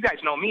 You guys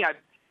know me.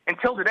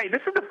 Until today,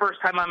 this is the first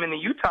time I'm in the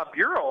Utah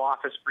Bureau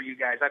office for you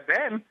guys. I've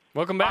been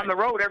Welcome back. On the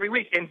road every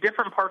week in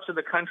different parts of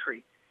the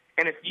country.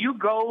 And if you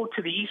go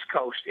to the East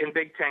Coast in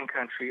Big Ten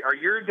country or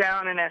you're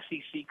down in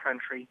SEC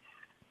country,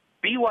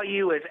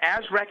 BYU is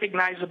as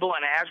recognizable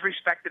and as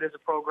respected as a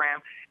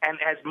program and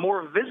as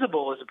more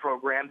visible as a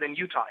program than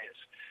Utah is.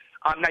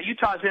 Now,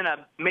 Utah's in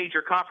a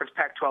major conference,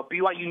 Pac-12.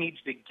 BYU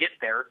needs to get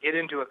there, get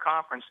into a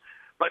conference.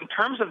 But in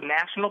terms of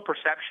national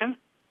perception,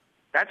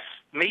 that's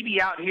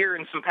maybe out here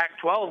in some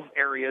Pac-12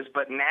 areas,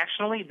 but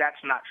nationally,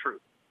 that's not true.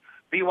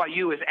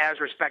 BYU is as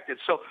respected.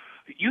 So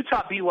the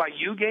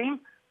Utah-BYU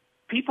game,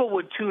 people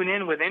would tune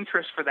in with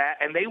interest for that,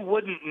 and they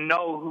wouldn't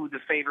know who the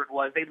favorite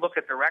was. They'd look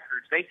at the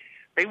records.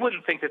 They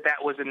wouldn't think that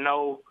was a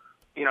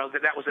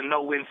that was a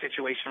no-win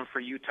situation for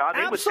Utah. They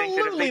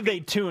Absolutely, would think that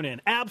they'd tune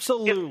in.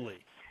 Absolutely.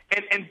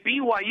 And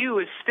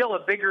BYU is still a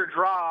bigger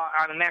draw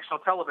on a national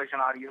television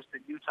audience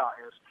than Utah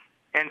is.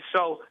 And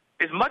so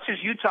as much as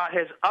Utah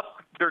has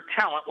upped their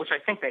talent, which I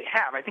think they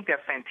have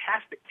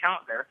fantastic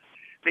talent there.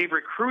 They've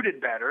recruited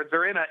better.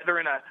 They're in a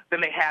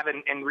than they have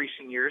in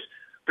recent years.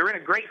 They're in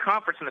a great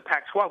conference in the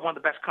Pac-12, one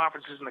of the best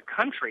conferences in the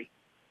country.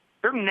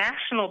 Their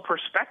national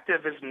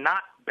perspective is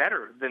not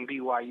better than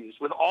BYU's.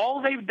 With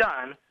all they've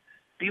done,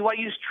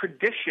 BYU's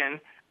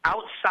tradition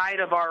outside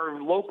of our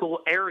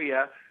local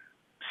area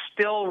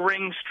still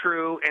rings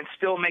true and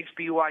still makes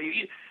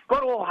BYU. Go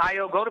to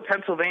Ohio, go to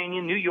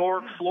Pennsylvania, New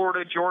York,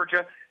 Florida,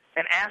 Georgia,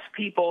 and ask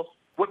people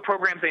what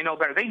programs they know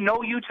better. They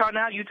know Utah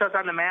now. Utah's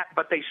on the map,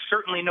 but they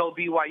certainly know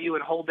BYU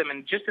and hold them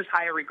in just as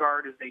high a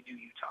regard as they do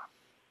Utah.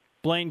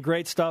 Blaine,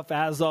 great stuff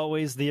as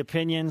always. The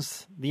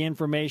opinions, the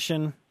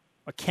information.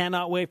 I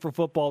cannot wait for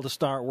football to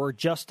start. We're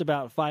just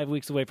about 5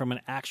 weeks away from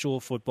an actual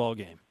football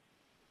game.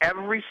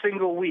 Every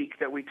single week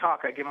that we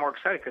talk, I get more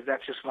excited because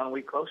that's just 1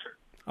 week closer.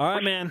 All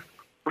right, man.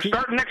 We're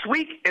starting next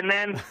week, and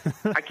then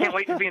I can't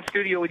wait to be in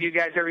studio with you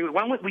guys every week.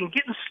 We can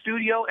get in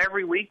studio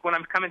every week when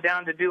I'm coming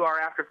down to do our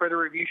After Further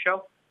Review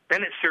show.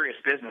 then it's serious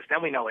business.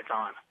 Then we know it's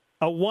on.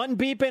 A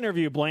one-beep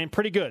interview, Blaine.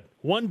 Pretty good.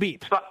 One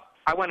beep. So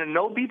I went a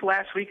no beep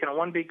last week and a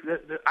one beep.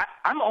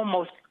 I'm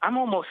almost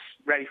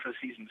ready for the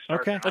season to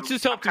start. Okay. Let's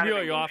just hope the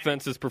BYU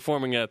offense is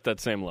performing at that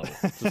same level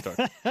to start.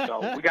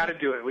 So we got to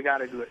do it.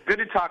 Good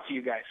to talk to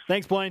you guys.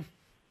 Thanks, Blaine.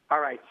 All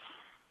right.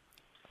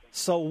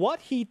 So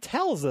what he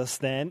tells us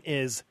then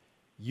is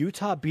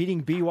Utah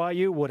beating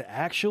BYU would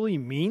actually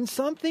mean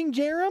something,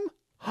 Jerem?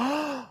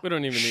 We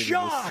don't even need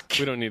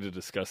we don't need to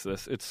discuss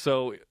this. It's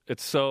so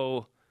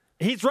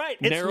He's right.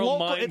 It's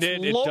narrow-minded.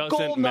 It's local it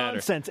doesn't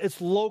nonsense. matter. It's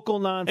local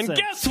nonsense. And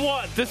guess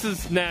what? This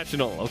is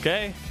national,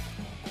 okay?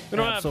 We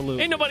don't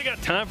Absolutely. ain't nobody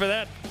got time for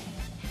that.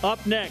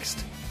 Up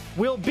next,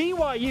 will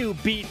BYU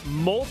beat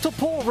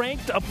multiple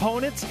ranked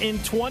opponents in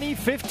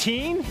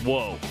 2015?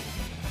 Whoa.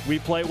 We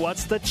play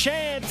What's the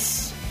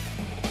Chance?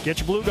 Get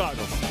your blue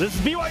goggles. This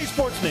is BYU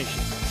Sports Nation.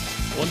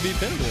 One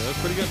beep in there. That's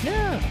pretty good.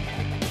 Yeah.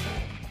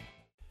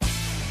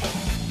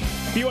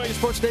 BYU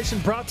Sports Nation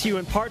brought to you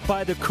in part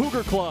by the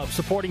Cougar Club,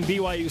 supporting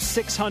BYU's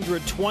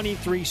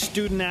 623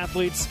 student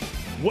athletes.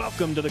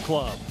 Welcome to the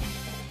club.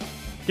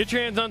 Get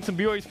your hands on some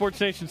BYU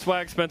Sports Nation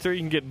swag, Spencer. You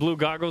can get blue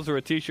goggles or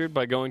a T-shirt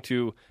by going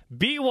to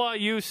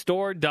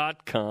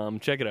BYUstore.com.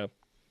 Check it out.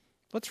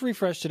 Let's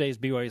refresh today's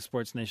BYU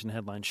Sports Nation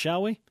headline,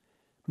 shall we?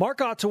 Mark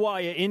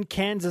Ottawaya in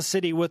Kansas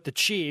City with the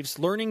Chiefs,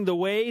 learning the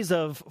ways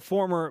of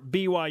former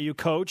BYU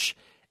coach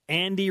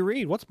Andy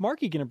Reid. What's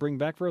Marky going to bring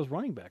back for his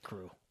running back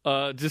crew?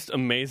 Just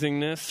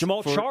amazingness.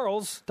 Jamal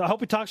Charles. I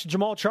hope he talks to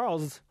Jamal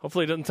Charles.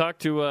 Hopefully he doesn't talk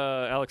to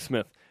Alex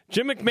Smith.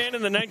 Jim McMahon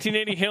in the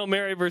 1980 Hail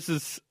Mary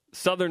versus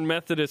Southern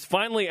Methodist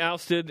finally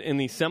ousted in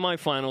the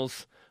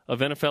semifinals of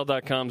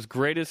NFL.com's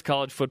greatest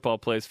college football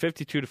plays,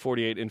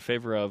 52-48 in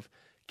favor of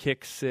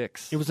Kick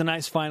 6. It was a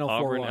nice final for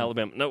Auburn,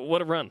 Alabama. No,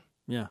 what a run.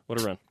 Yeah. What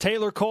a run.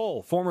 Taylor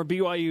Cole, former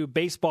BYU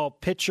baseball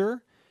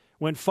pitcher,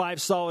 went 5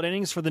 solid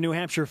innings for the New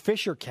Hampshire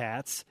Fisher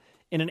Cats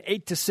in an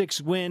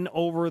 8-6 win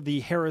over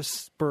the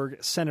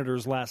Harrisburg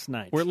Senators last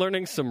night. We're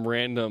learning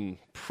some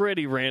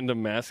pretty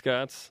random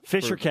mascots.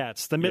 Fisher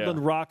Cats, the Midland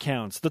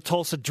Rockhounds, the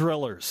Tulsa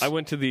Drillers. I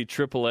went to the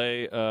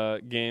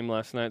AAA game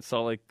last night,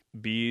 Salt Lake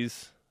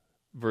Bees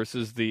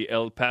versus the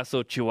El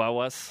Paso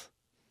Chihuahuas.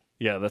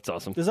 Yeah, that's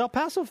awesome. Does El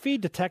Paso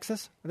feed to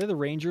Texas? Are they the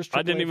Rangers?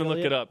 I didn't even look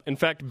it up. In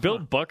fact, Bill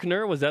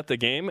Buckner was at the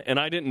game, and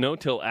I didn't know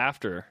till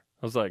after.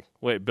 I was like,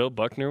 wait, Bill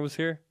Buckner was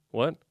here?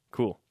 What?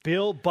 Cool.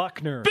 Bill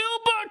Buckner.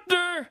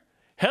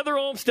 Heather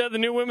Olmstead, the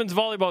new women's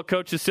volleyball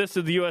coach,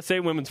 assisted the USA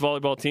women's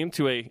volleyball team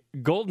to a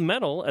gold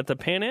medal at the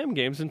Pan Am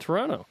Games in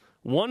Toronto.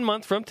 1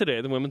 month from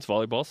today, the women's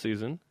volleyball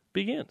season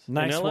begins.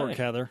 Nice work,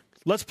 Heather.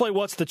 Let's play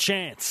What's the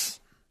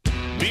Chance?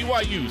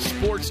 BYU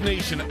Sports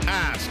Nation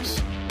asks,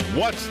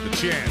 what's the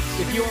chance?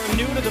 If you are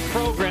new to the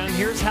program,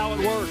 here's how it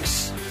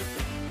works.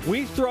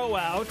 We throw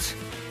out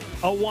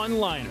a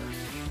one-liner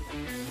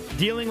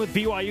dealing with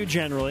BYU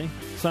generally,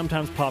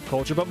 sometimes pop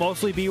culture, but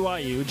mostly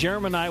BYU.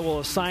 Jeremy and I will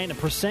assign a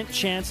 %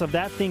 chance of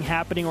that thing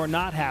happening or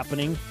not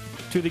happening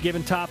to the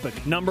given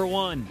topic. Number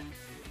 1.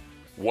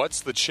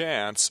 What's the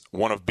chance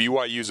one of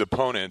BYU's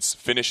opponents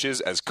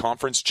finishes as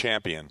conference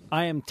champion?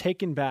 I am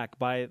taken back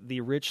by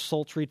the rich,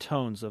 sultry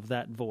tones of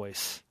that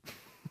voice.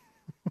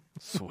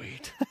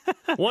 Sweet.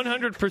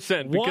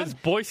 100% because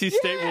Boise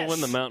State will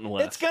win the Mountain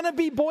West. It's going to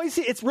be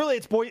Boise. It's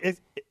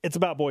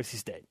about Boise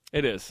State.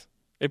 It is.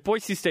 If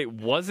Boise State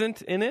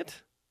wasn't in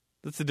it,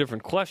 that's a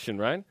different question,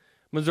 right?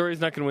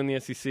 Missouri's not going to win the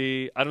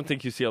SEC. I don't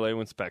think UCLA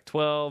wins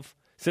Pac-12.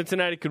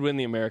 Cincinnati could win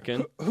the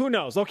American. Who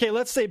knows? Okay,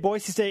 let's say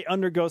Boise State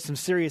undergoes some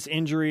serious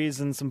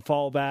injuries and some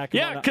fallback.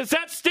 Yeah, because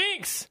that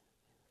stinks.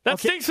 That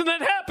stinks when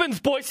that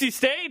happens, Boise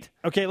State.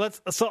 Okay,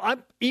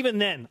 I'm even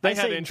then. They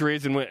had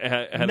injuries and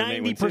had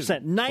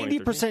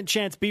 90%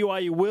 chance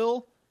BYU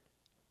will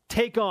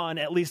take on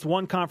at least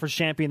one conference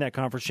champion. That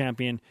conference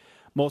champion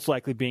most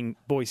likely being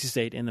Boise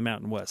State in the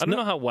Mountain West. I don't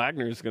know how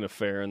Wagner is going to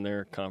fare in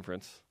their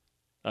conference.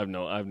 I have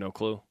no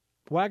clue.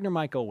 Wagner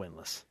might go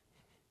winless.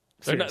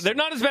 They're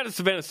not as bad as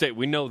Savannah State.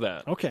 We know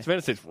that. Okay.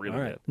 Savannah State's really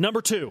bad.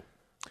 Number 2.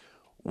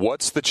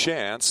 What's the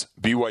chance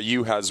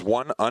BYU has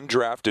one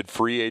undrafted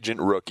free agent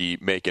rookie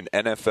make an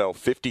NFL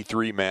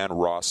 53-man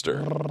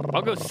roster?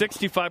 I'll go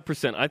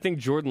 65%. I think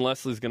Jordan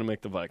Leslie's going to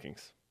make the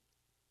Vikings.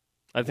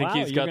 I think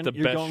he's got the best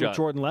You're going shot. with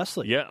Jordan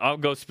Leslie. Yeah, I'll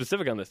go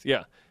specific on this.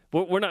 Yeah.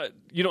 We're not.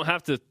 You don't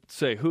have to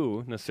say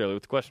who necessarily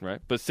with the question,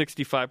 right? But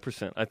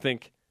 65%. I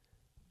think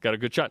got a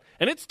good shot.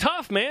 And it's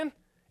tough, man.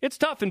 It's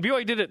tough. And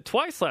BYU did it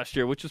twice last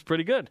year, which was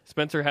pretty good.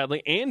 Spencer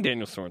Hadley and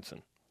Daniel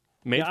Sorensen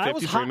made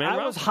 53-man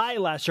I was high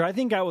last year. I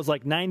think I was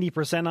like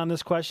 90% on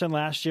this question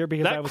last year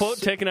because that quote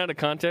taken out of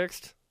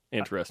context.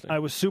 Interesting. I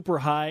was super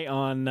high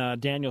on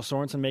Daniel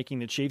Sorensen making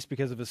the Chiefs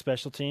because of his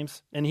special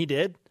teams, and he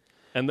did.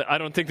 And I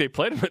don't think they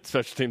played him at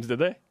special teams, did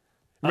they?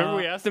 Remember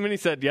we asked him and he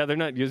said, "Yeah, they're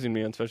not using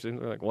me on special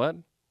teams." We're like, "What?"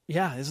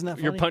 Yeah, isn't that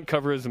funny? Your punt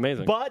cover is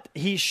amazing. But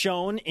he's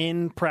shown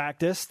in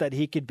practice that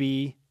he could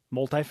be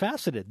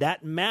multifaceted.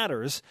 That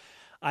matters.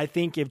 I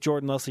think if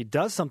Jordan Leslie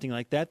does something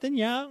like that, then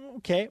yeah,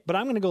 okay. But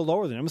I'm going to go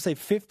lower than I'm going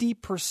to say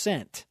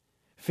 50%.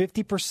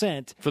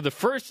 50%. For the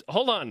first,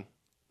 hold on.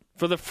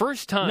 For the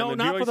first time no, in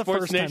not BYU for the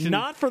Sports first Nation time.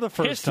 Not for the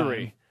first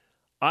history, time.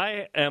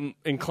 I am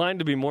inclined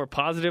to be more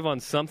positive on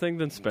something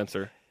than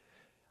Spencer.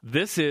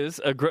 This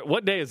is a great.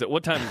 What day is it?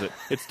 What time is it?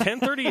 It's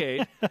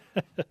 10:38,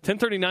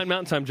 10:39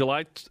 Mountain Time,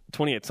 July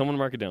 28th. Someone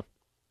mark it down.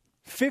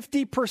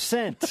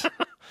 50%.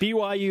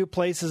 BYU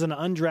places an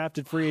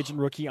undrafted free agent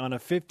rookie on a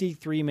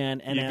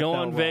 53-man NFL roster. You go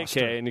on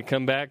vacay and you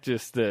come back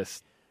just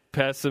this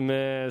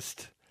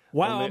pessimist.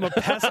 Wow, I'm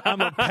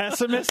a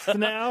pessimist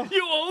now?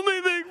 You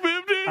only think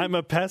 50? I'm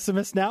a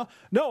pessimist now?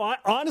 No,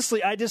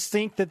 honestly, I just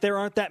think that there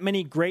aren't that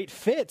many great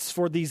fits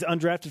for these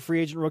undrafted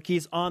free agent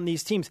rookies on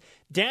these teams.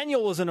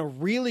 Daniel was in a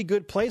really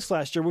good place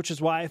last year, which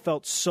is why I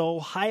felt so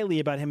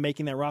highly about him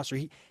making that roster.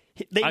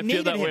 I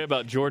feel that way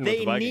about Jordan with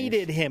the Vikings. They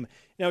needed him.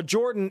 Now,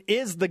 Jordan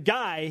is the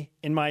guy,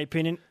 in my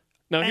opinion.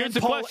 Now, here's the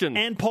question.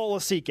 And Paul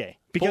Asike,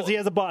 because he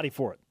has a body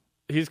for it.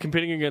 He's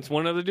competing against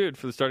one other dude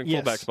for the starting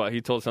fullback spot. He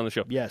told us on the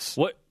show. Yes.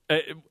 What?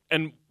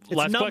 And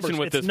last question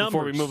with this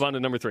before we move on to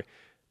number 3.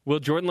 Will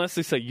Jordan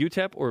Leslie say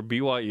UTEP or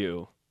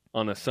BYU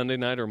on a Sunday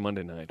night or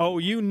Monday night? Oh,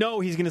 you know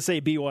he's going to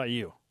say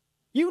BYU.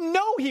 You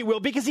know he will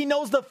because he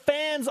knows the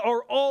fans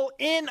are all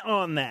in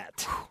on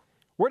that.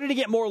 Where did he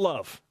get more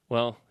love?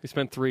 Well, he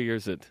spent 3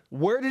 years at...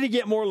 Where did he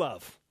get more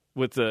love?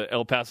 With the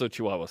El Paso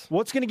Chihuahuas.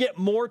 What's going to get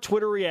more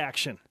Twitter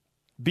reaction?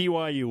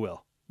 BYU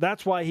will.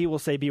 That's why he will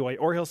say BYU,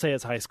 or he'll say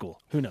it's high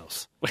school. Who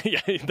knows?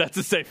 Yeah, that's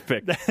a safe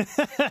pick.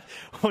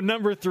 Well,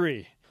 number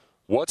 3.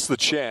 What's the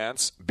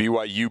chance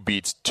BYU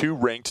beats 2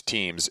 ranked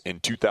teams in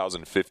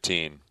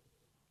 2015?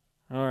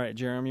 All right,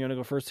 Jeremy, you want to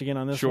go first again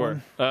on this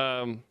one?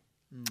 Sure.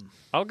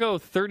 I'll go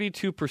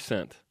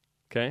 32%,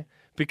 okay?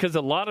 Because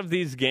a lot of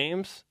these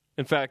games,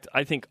 in fact,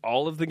 I think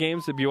all of the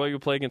games that BYU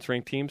play against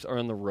ranked teams are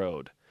on the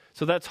road.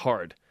 So that's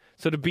hard.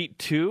 So to beat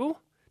 2...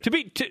 To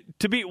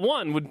beat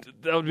 1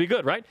 would be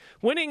good, right?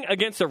 Winning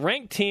against a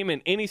ranked team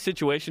in any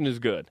situation is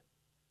good.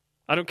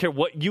 I don't care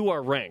what you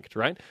are ranked,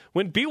 right?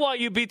 When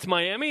BYU beats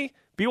Miami,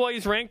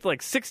 BYU's ranked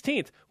like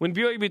 16th. When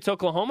BYU beats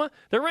Oklahoma,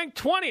 they're ranked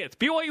 20th.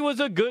 BYU was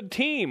a good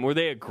team. Were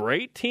they a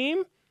great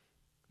team?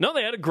 No,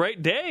 they had a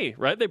great day,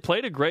 right? They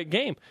played a great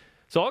game.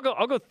 So I'll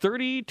go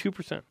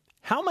 32%.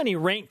 How many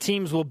ranked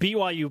teams will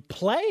BYU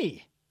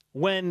play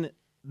when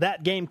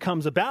that game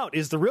comes about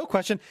is the real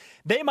question.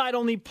 They might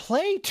only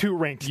play 2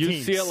 ranked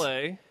teams.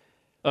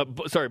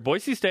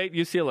 Boise State,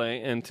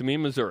 UCLA, and to me,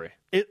 Missouri.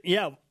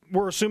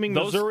 We're assuming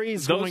Missouri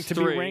is going to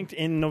be ranked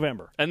in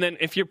November. And then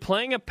if you're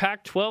playing a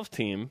Pac-12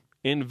 team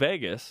in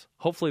Vegas,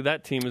 hopefully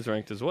that team is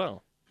ranked as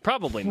well.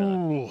 Probably not.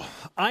 Ooh,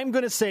 I'm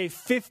going to say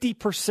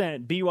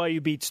 50%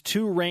 BYU beats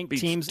 2 ranked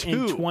teams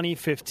in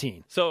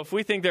 2015. So if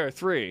we think there are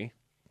 3,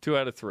 2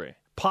 out of 3.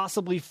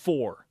 Possibly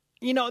 4.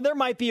 You know, there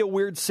might be a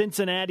weird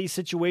Cincinnati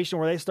situation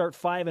where they start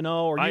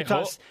 5-0, or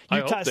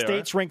Utah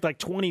State's ranked like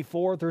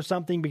 24th or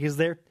something because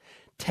they're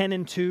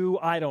 10-2.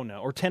 I don't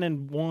know, or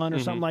 10-1 or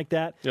something like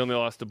that. They only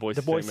lost to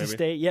Boise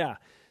State, yeah.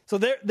 So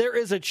there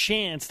is a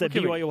chance that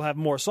BYU will have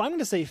more. So I'm going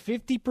to say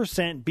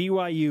 50%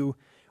 BYU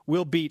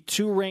will beat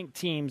 2 ranked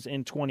teams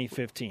in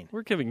 2015.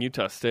 We're giving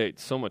Utah State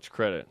so much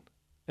credit.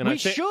 And we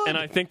should. And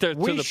I think they're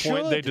to the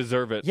point they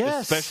deserve it,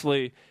 yes.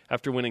 Especially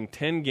after winning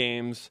 10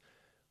 games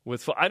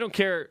with. I don't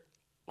care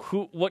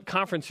what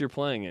conference you're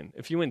playing in.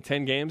 If you win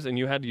 10 games and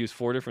you had to use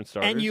 4 different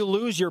starters. And you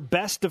lose your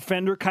best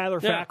defender, Kyler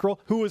Fackrell,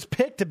 who was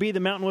picked to be the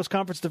Mountain West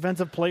Conference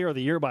Defensive Player of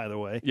the Year, by the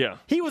way. Yeah.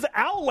 He was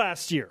out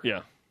last year.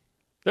 Yeah.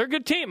 They're a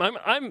good team.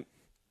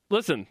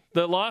 Listen,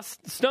 the loss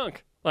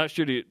stunk last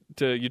year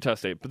to Utah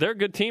State, but they're a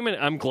good team, and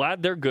I'm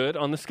glad they're good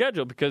on the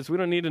schedule because we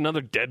don't need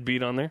another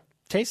deadbeat on there.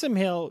 Taysom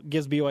Hill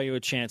gives BYU a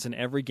chance in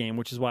every game,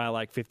 which is why I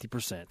like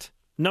 50%.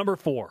 Number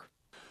 4.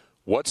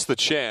 What's the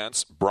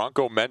chance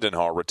Bronco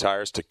Mendenhall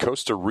retires to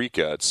Costa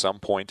Rica at some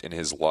point in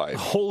his life?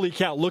 Holy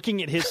cow.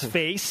 Looking at his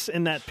face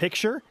in that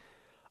picture,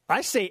 I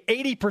say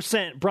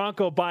 80%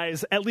 Bronco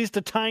buys at least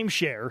a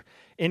timeshare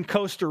in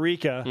Costa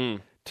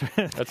Rica.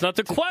 That's not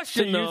the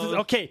question, though.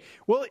 Okay,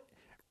 well,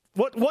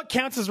 what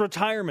counts as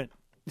retirement?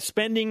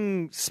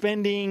 Spending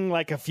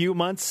like a few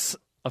months?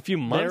 A few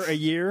months? There a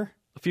year?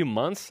 A few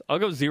months? I'll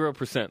go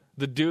 0%.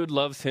 The dude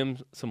loves him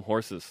some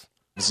horses.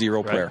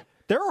 0 player. Right?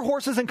 There are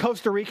horses in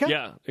Costa Rica?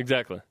 Yeah,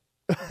 exactly.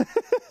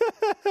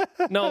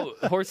 No,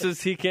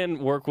 horses he can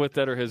work with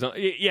that are his own.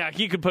 Yeah,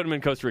 he could put them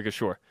in Costa Rica,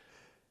 sure.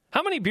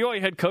 How many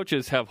BYU head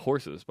coaches have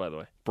horses, by the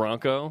way?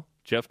 Bronco,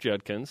 Jeff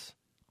Judkins.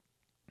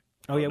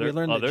 Oh, yeah, we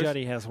learned that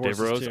Juddy has horses,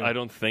 Dave Rose, too. I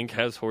don't think,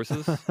 has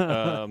horses.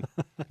 Does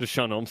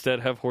Sean Olmstead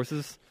have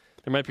horses?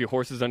 There might be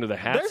horses under the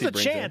hats. There's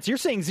a chance. You're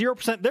saying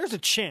 0%. There's a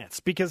chance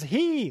because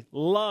he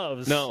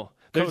loves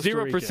there's Costa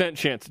 0% Rica.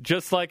 Chance,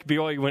 just like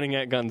BYU winning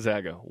at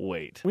Gonzaga.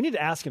 Wait. We need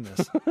to ask him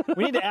this.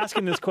 We need to ask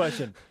him this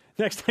question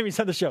next time he's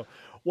on the show.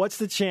 What's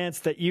the chance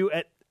that you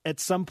at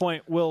some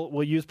point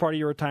will use part of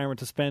your retirement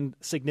to spend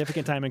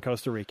significant time in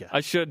Costa Rica?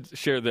 I should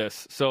share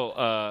this.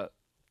 So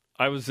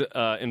I was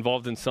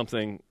involved in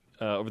something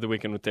over the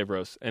weekend with Dave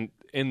Rose, and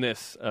in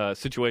this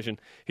situation,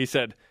 he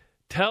said,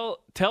 "Tell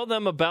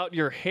them about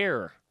your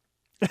hair."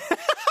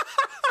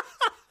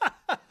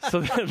 So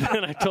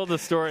then I told the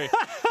story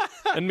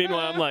And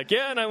meanwhile, I'm like,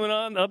 yeah, and I went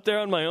on up there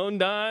on my own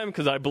dime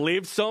because I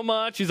believed so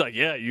much. He's like,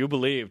 yeah, you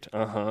believed.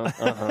 He's like,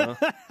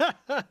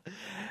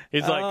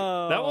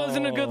 that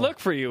wasn't a good look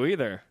for you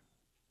either.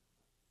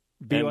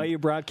 BYU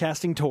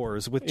broadcasting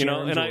tours with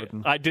Jaron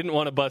Jordan. I didn't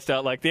want to bust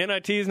out like the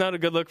NIT is not a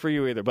good look for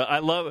you either. But I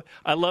love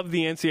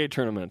the NCAA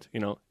tournament.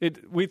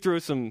 We threw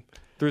some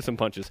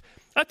punches.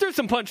 I threw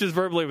some punches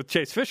verbally with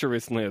Chase Fisher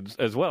recently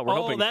as well. We're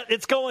hoping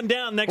it's going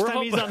down next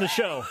time he's on the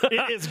show.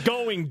 It is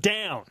going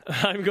down.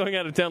 I'm going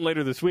out of town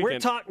later this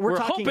weekend. We're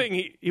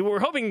hoping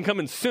he's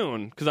coming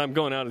soon because I'm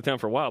going out of town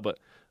for a while. But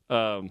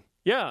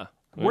yeah.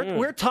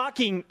 We're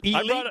talking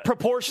elite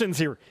proportions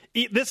here.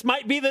 This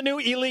might be the new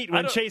elite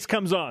when Chase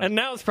comes on. And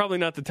now is probably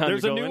not the time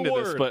to go into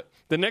this. But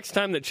the next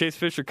time that Chase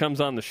Fisher comes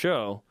on the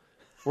show,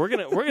 we're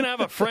gonna have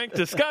a frank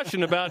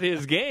discussion about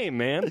his game,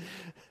 man.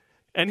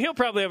 And he'll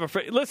probably have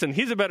listen.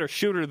 He's a better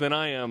shooter than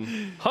I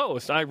am.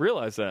 Host, I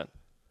realize that.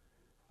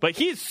 But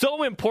he's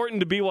so important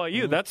to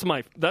BYU.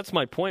 Mm-hmm. That's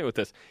my point with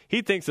this.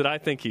 He thinks that I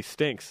think he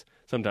stinks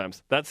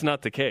sometimes. That's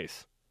not the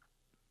case.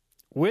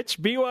 Which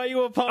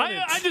BYU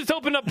opponent? I just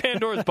opened up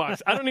Pandora's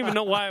box. I don't even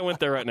know why I went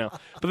there right now.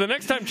 But the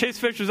next time Chase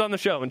Fisher's on the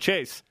show, and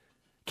Chase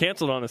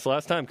canceled on us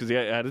last time because he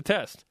had a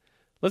test.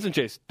 Listen,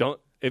 Chase,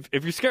 if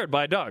you're scared,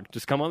 buy a dog.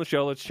 Just come on the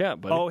show. Let's chat,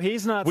 buddy. Oh,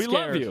 he's not scared. We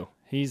love you.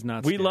 He's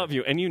not scared. We love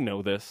you, and you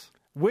know this.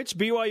 Which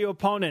BYU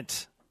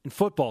opponent, in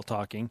football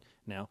talking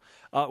now,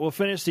 will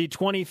finish the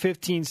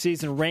 2015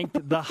 season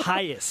ranked the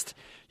highest?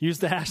 Use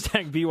the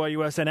hashtag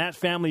BYUS. And at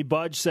Family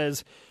Budge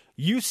says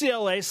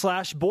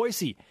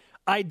UCLA/Boise.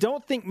 I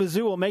don't think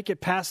Mizzou will make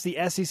it past the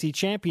SEC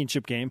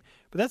championship game,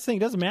 but that thing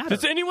doesn't matter.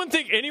 Does anyone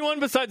think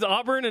anyone besides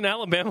Auburn and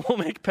Alabama will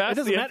make it past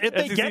the SEC title game? If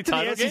they get to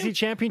the SEC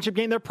championship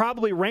game, they're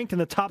probably ranked in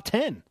the top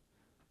 10.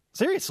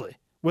 Seriously,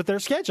 with their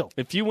schedule.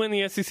 If you win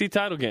the SEC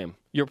title game,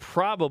 you're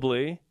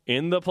probably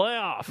in the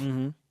playoff.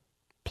 Mm-hmm.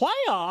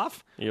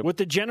 Playoff? Yep. With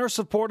the generous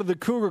support of the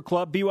Cougar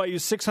Club,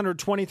 BYU's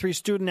 623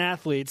 student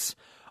athletes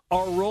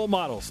are role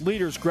models,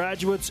 leaders,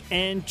 graduates,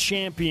 and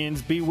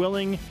champions. Be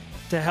willing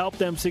to help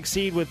them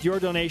succeed with your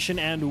donation,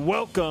 and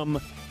welcome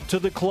to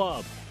the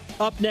club.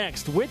 Up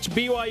next, which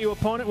BYU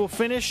opponent will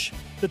finish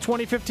the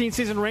 2015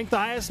 season ranked the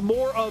highest?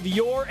 More of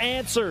your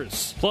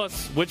answers.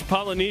 Plus, which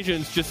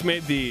Polynesians just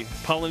made the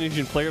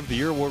Polynesian Player of the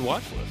Year award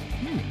watch list?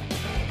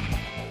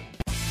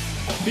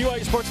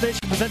 BYU Sports Nation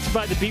presented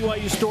by the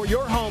BYU Store,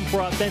 your home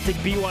for authentic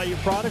BYU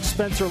products.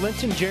 Spencer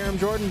Linton, Jarom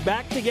Jordan,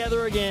 back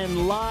together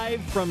again,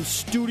 live from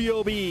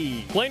Studio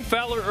B. Blaine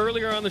Fowler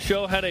earlier on the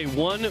show had a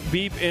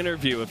one-beep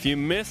interview. If you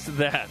missed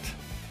that,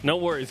 no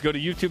worries. Go to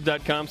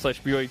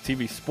youtube.com/BYU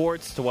TV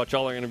Sports to watch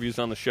all our interviews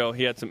on the show.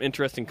 He had some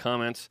interesting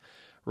comments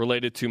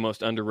related to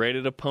most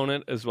underrated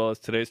opponent, as well as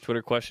today's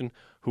Twitter question,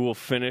 who will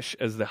finish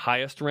as the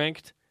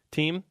highest-ranked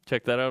team.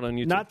 Check that out on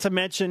YouTube. Not to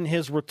mention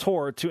his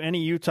retort to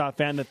any Utah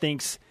fan that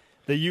thinks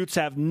the Utes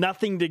have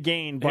nothing to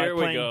gain by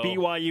playing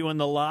BYU in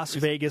the Las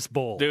Vegas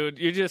Bowl. Dude,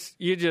 you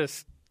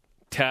just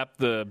tap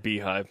the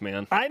beehive,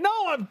 man. I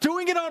know. I'm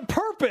doing it on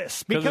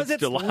purpose because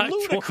it's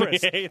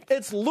ludicrous. 28th.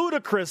 It's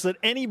ludicrous that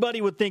anybody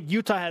would think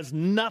Utah has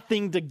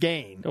nothing to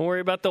gain. Don't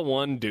worry about the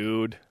one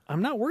dude.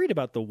 I'm not worried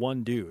about the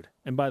one dude.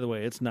 And by the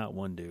way, it's not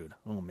one dude.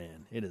 Oh,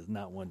 man. It is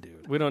not one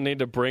dude. We don't need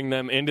to bring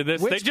them into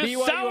this. They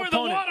just sour the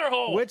water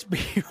hole. Which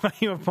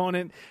BYU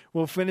opponent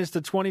will finish the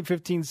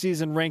 2015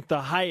 season ranked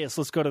the highest?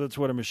 Let's go to the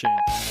Twitter machine.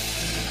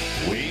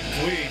 Tweet.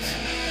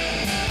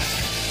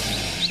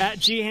 At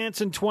G.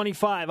 Hansen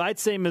 25, I'd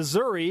say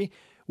Missouri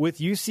with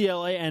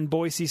UCLA and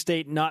Boise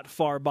State not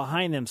far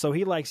behind them. So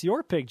he likes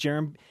your pick,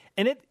 Jarom.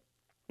 And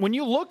when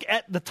you look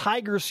at the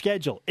Tigers'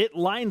 schedule, it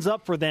lines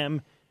up for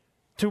them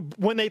to,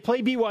 when they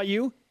play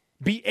BYU,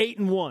 be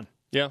 8-1.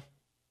 Yeah.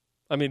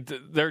 I mean,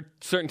 there are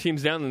certain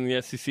teams down in the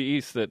SEC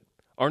East that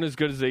aren't as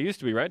good as they used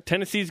to be, right?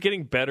 Tennessee's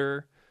getting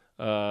better.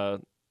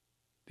 Georgia's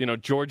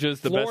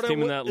the best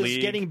team in that league.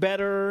 Is getting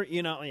better,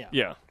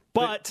 Yeah.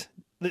 But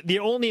the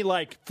only,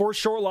 for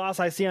sure loss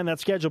I see on that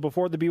schedule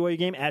before the BYU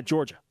game, at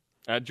Georgia.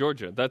 At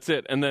Georgia. That's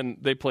it. And then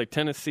they play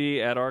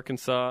Tennessee, at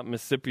Arkansas.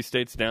 Mississippi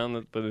State's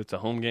down, but it's a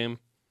home game.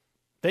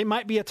 They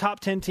might be a top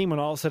 10 team when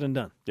all is said and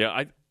done.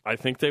 Yeah, I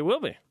think they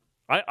will be.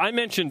 I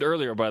mentioned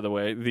earlier, by the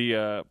way,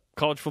 the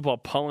College Football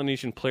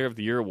Polynesian Player of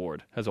the Year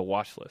Award has a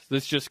watch list.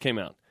 This just came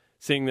out.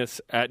 Seeing this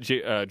at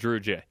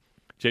Drew J.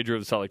 J. Drew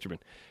of the Salt Lake Tribune.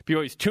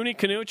 BYU's Tuni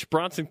Kanuch,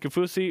 Bronson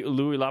Kafusi,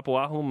 Louis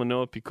Lapuahu,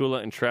 Manoa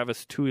Pikula, and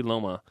Travis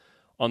Tuiloma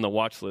on the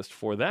watch list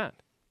for that.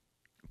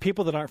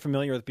 People that aren't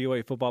familiar with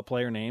BYU football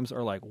player names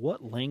are like,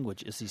 what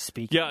language is he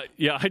speaking?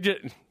 Yeah.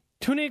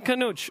 Tuni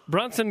Kanuch,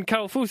 Bronson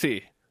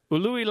Kafusi,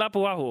 Louis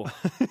Lapuahu,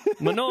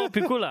 Manoa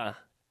Pikula,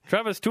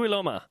 Travis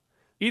Tuiloma,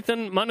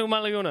 Ethan Manu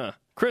Maliuna,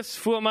 Chris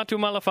Fuamatu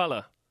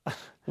Malafala,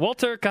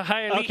 Walter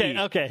Kahaiali'i.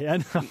 Okay.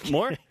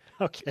 More?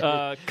 Okay.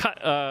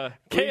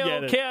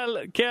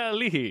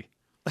 Kealihi.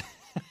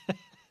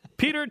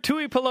 Peter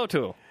Tui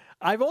Pelotu.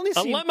 I've only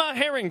seen Alema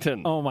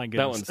Harrington. Oh my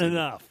goodness!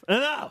 Enough!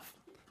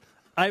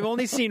 I've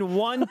only seen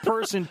one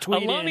person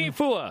tweet Alani in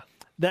Fua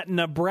that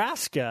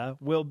Nebraska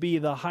will be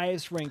the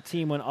highest-ranked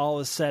team when all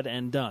is said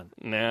and done.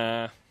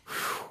 Nah.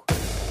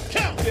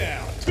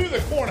 Countdown to the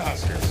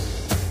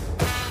Cornhuskers.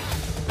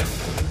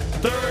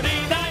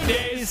 39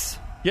 days.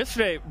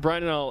 Yesterday,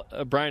 Brian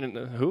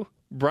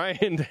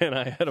and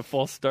I had a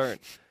false start.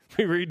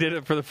 We redid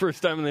it for the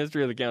first time in the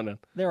history of the countdown.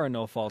 There are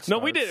no false starts. No,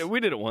 we did it. We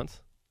did it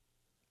once.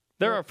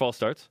 There are false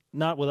starts.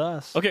 Not with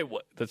us. Okay,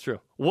 that's true.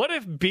 What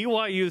if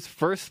BYU's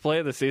first play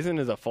of the season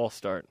is a false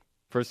start?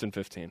 1st and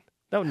 15.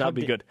 That would not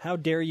be good. How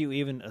dare you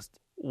even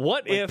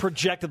if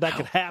project that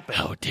could happen?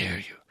 How dare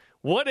you?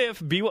 What if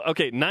BYU...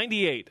 Okay,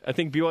 98. I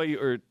think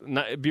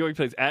BYU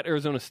plays at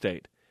Arizona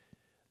State.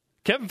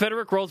 Kevin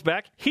Federick rolls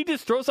back. He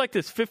just throws like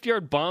this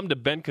 50-yard bomb to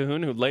Ben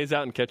Cahoon, who lays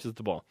out and catches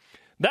the ball.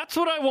 That's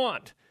what I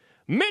want.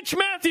 Mitch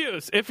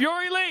Matthews, if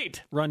you're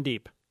elite, run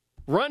deep.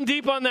 Run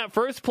deep on that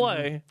first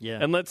play,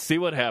 and let's see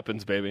what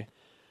happens, baby.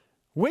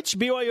 Which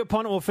BYU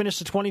opponent will finish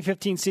the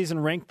 2015 season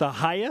ranked the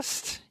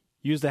highest?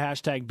 Use the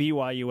hashtag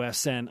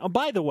BYUSN. Oh,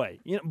 by the way,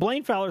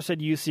 Blaine Fowler said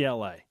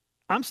UCLA.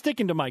 I'm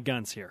sticking to my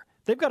guns here.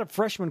 They've got a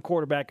freshman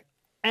quarterback.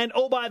 And,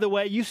 oh, by the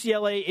way,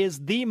 UCLA is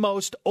the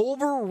most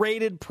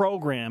overrated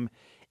program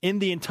in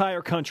the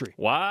entire country.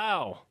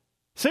 Wow.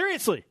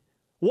 Seriously.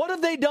 What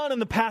have they done in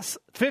the past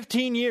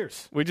 15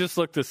 years? We just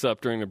looked this up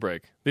during the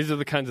break. These are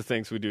the kinds of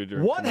things we do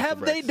during What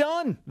have they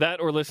done? That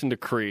or listen to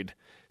Creed.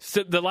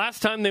 So the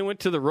last time they went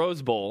to the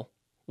Rose Bowl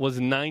was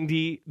the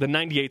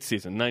 98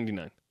 season,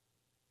 99.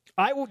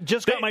 I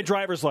just got my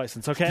driver's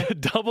license, okay?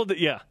 Doubled it,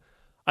 yeah.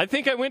 I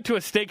think I went to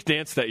a steak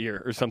dance that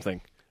year or something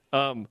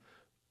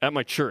at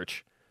my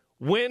church.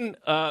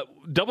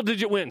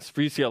 Double-digit wins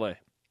for UCLA.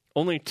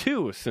 Only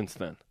 2 since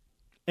then.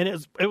 And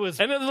it was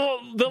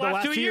the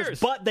last 2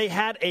 years. But they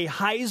had a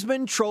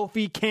Heisman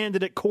Trophy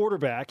candidate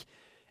quarterback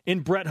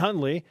in Brett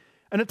Hundley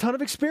and a ton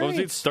of experience.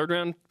 What was he,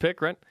 3rd-round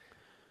pick, right?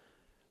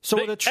 So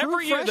the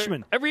true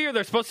freshman. Every year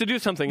they're supposed to do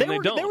something, and they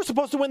don't. They were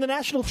supposed to win the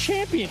national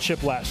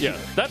championship last year.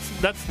 Yeah,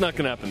 that's not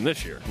going to happen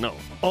this year, no.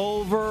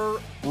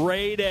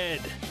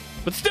 Overrated.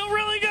 But still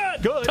really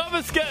good. Good.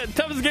 Toughest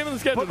game of the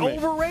schedule. But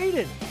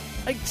overrated.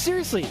 Like,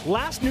 seriously,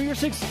 last New Year's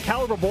Six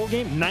caliber bowl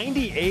game,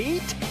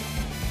 98?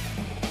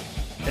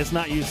 It's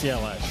not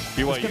UCLA.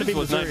 BYU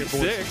was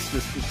 96.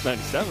 This is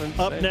 97.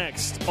 Up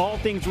next, all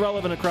things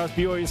relevant across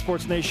BYU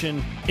Sports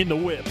Nation in the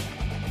whip.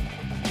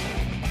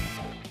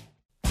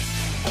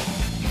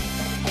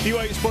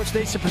 BYU Sports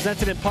Nation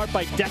presented in part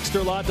by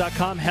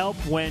DexterLaw.com. Help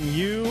when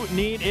you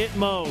need it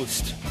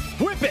most.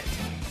 Whip it!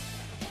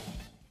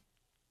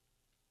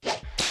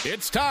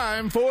 It's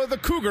time for the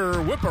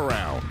Cougar Whip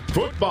Around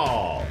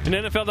Football. In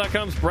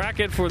NFL.com's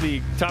bracket for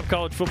the top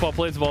college football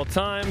plays of all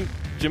time,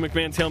 Jim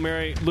McMahon's Hail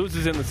Mary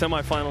loses in the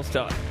semifinals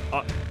to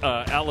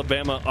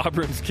Alabama.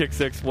 Auburn's kick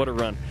 6. What a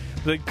run.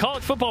 The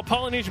College Football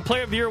Polynesian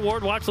Player of the Year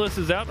award watch list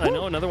is out. I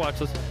know, another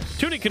watch list.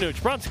 Tuni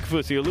Kanuch, Bronson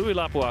Kafusi, Louis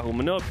Lapuahu,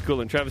 Manoa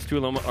Pikula, and Travis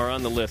Tuiloma are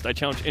on the list. I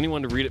challenge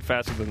anyone to read it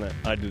faster than that.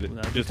 I did it.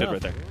 Just did right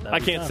there. I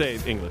can't say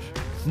English.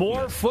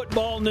 More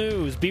football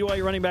news.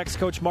 BYU running backs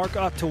coach Mark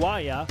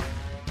Atuaya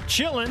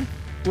chilling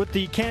with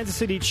the Kansas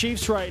City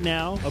Chiefs right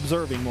now,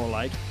 observing more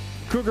like.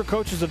 Cougar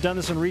coaches have done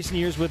this in recent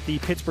years with the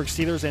Pittsburgh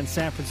Steelers and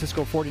San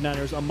Francisco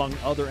 49ers, among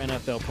other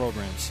NFL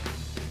programs.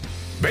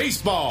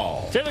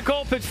 Baseball. Taylor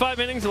Cole pitched 5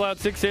 innings, allowed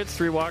 6 hits,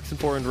 3 walks, and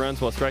 4 earned runs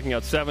while striking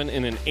out 7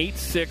 in an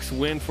 8-6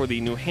 win for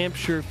the New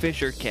Hampshire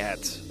Fisher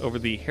Cats over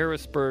the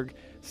Harrisburg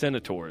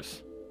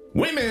Senators.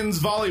 Women's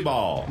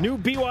volleyball. New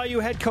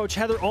BYU head coach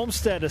Heather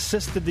Olmstead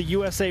assisted the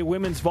USA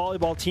women's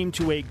volleyball team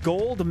to a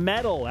gold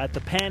medal at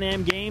the Pan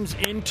Am Games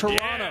in Toronto.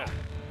 Yeah.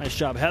 Nice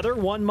job, Heather.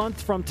 1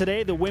 month from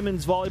today, the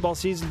women's volleyball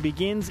season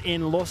begins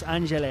in Los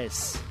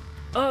Angeles.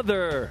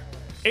 Other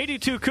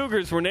 82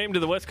 Cougars were named to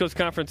the West Coast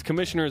Conference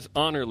Commissioner's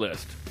Honor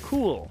List.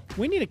 Cool.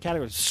 We need a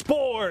category.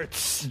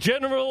 Sports.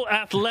 General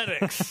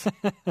Athletics.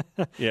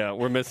 Yeah,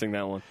 we're missing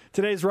that one.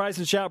 Today's Rise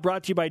and Shout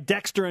brought to you by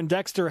Dexter and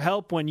Dexter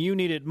Help when you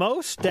need it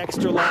most.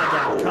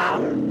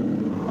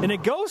 DexterLaw.com. And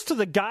it goes to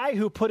the guy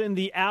who put in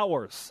the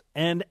hours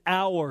and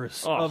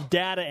hours of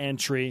data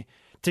entry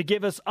to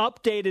give us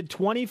updated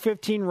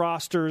 2015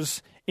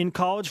 rosters in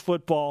college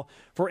football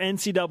for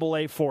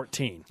NCAA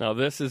 14. Now,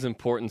 this is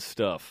important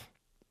stuff.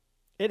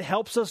 It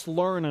helps us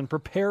learn and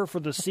prepare for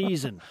the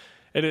season.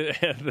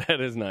 That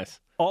is nice.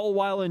 All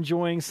while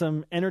enjoying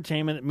some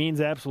entertainment that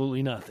means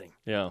absolutely nothing.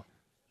 Yeah.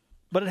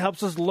 But it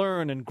helps us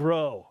learn and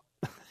grow.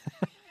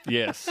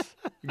 Yes.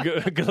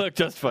 Good luck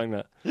justifying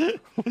that.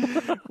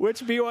 Which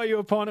BYU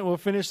opponent will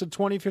finish the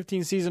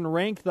 2015 season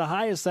ranked the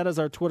highest? That is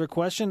our Twitter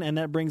question, and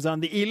that brings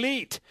on the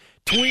elite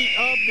tweet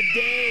of the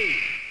day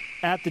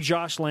at the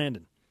Josh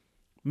Landon.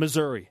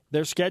 Missouri.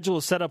 Their schedule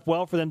is set up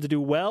well for them to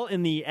do well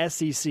in the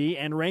SEC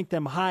and rank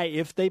them high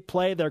if they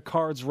play their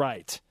cards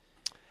right.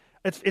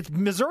 It's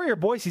Missouri or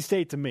Boise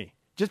State to me.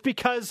 Just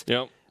because,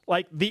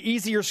 like, the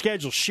easier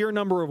schedule, sheer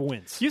number of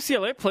wins.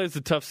 UCLA plays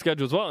a tough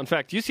schedule as well. In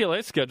fact,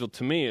 UCLA's schedule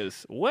to me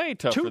is way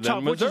tougher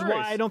than Missouri's. Which is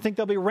why I don't think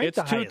they'll be ranked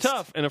the highest. It's too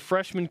tough. And a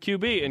freshman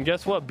QB. And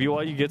guess what?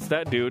 BYU gets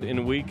that dude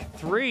in week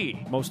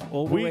 3. Most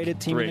overrated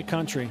team in the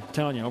country. I'm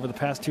telling you, over the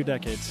past 2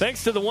 decades.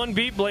 Thanks to the one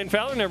beat, Blaine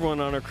Fowler, and everyone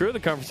on our crew.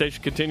 The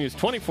conversation continues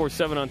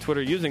 24/7 on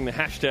Twitter using the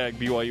hashtag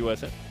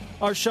BYUSN.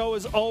 Our show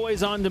is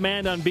always on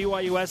demand on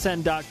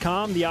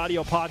BYUSN.com, the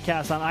audio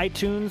podcast on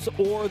iTunes,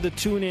 or the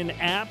TuneIn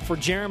app. For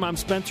Jerem, I'm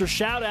Spencer.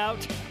 Shout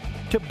out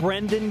to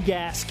Brendan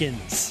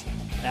Gaskins.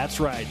 That's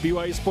right.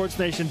 BYU Sports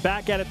Nation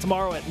back at it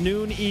tomorrow at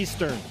noon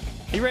Eastern.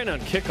 He ran on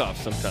kickoff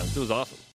sometimes. It was awesome.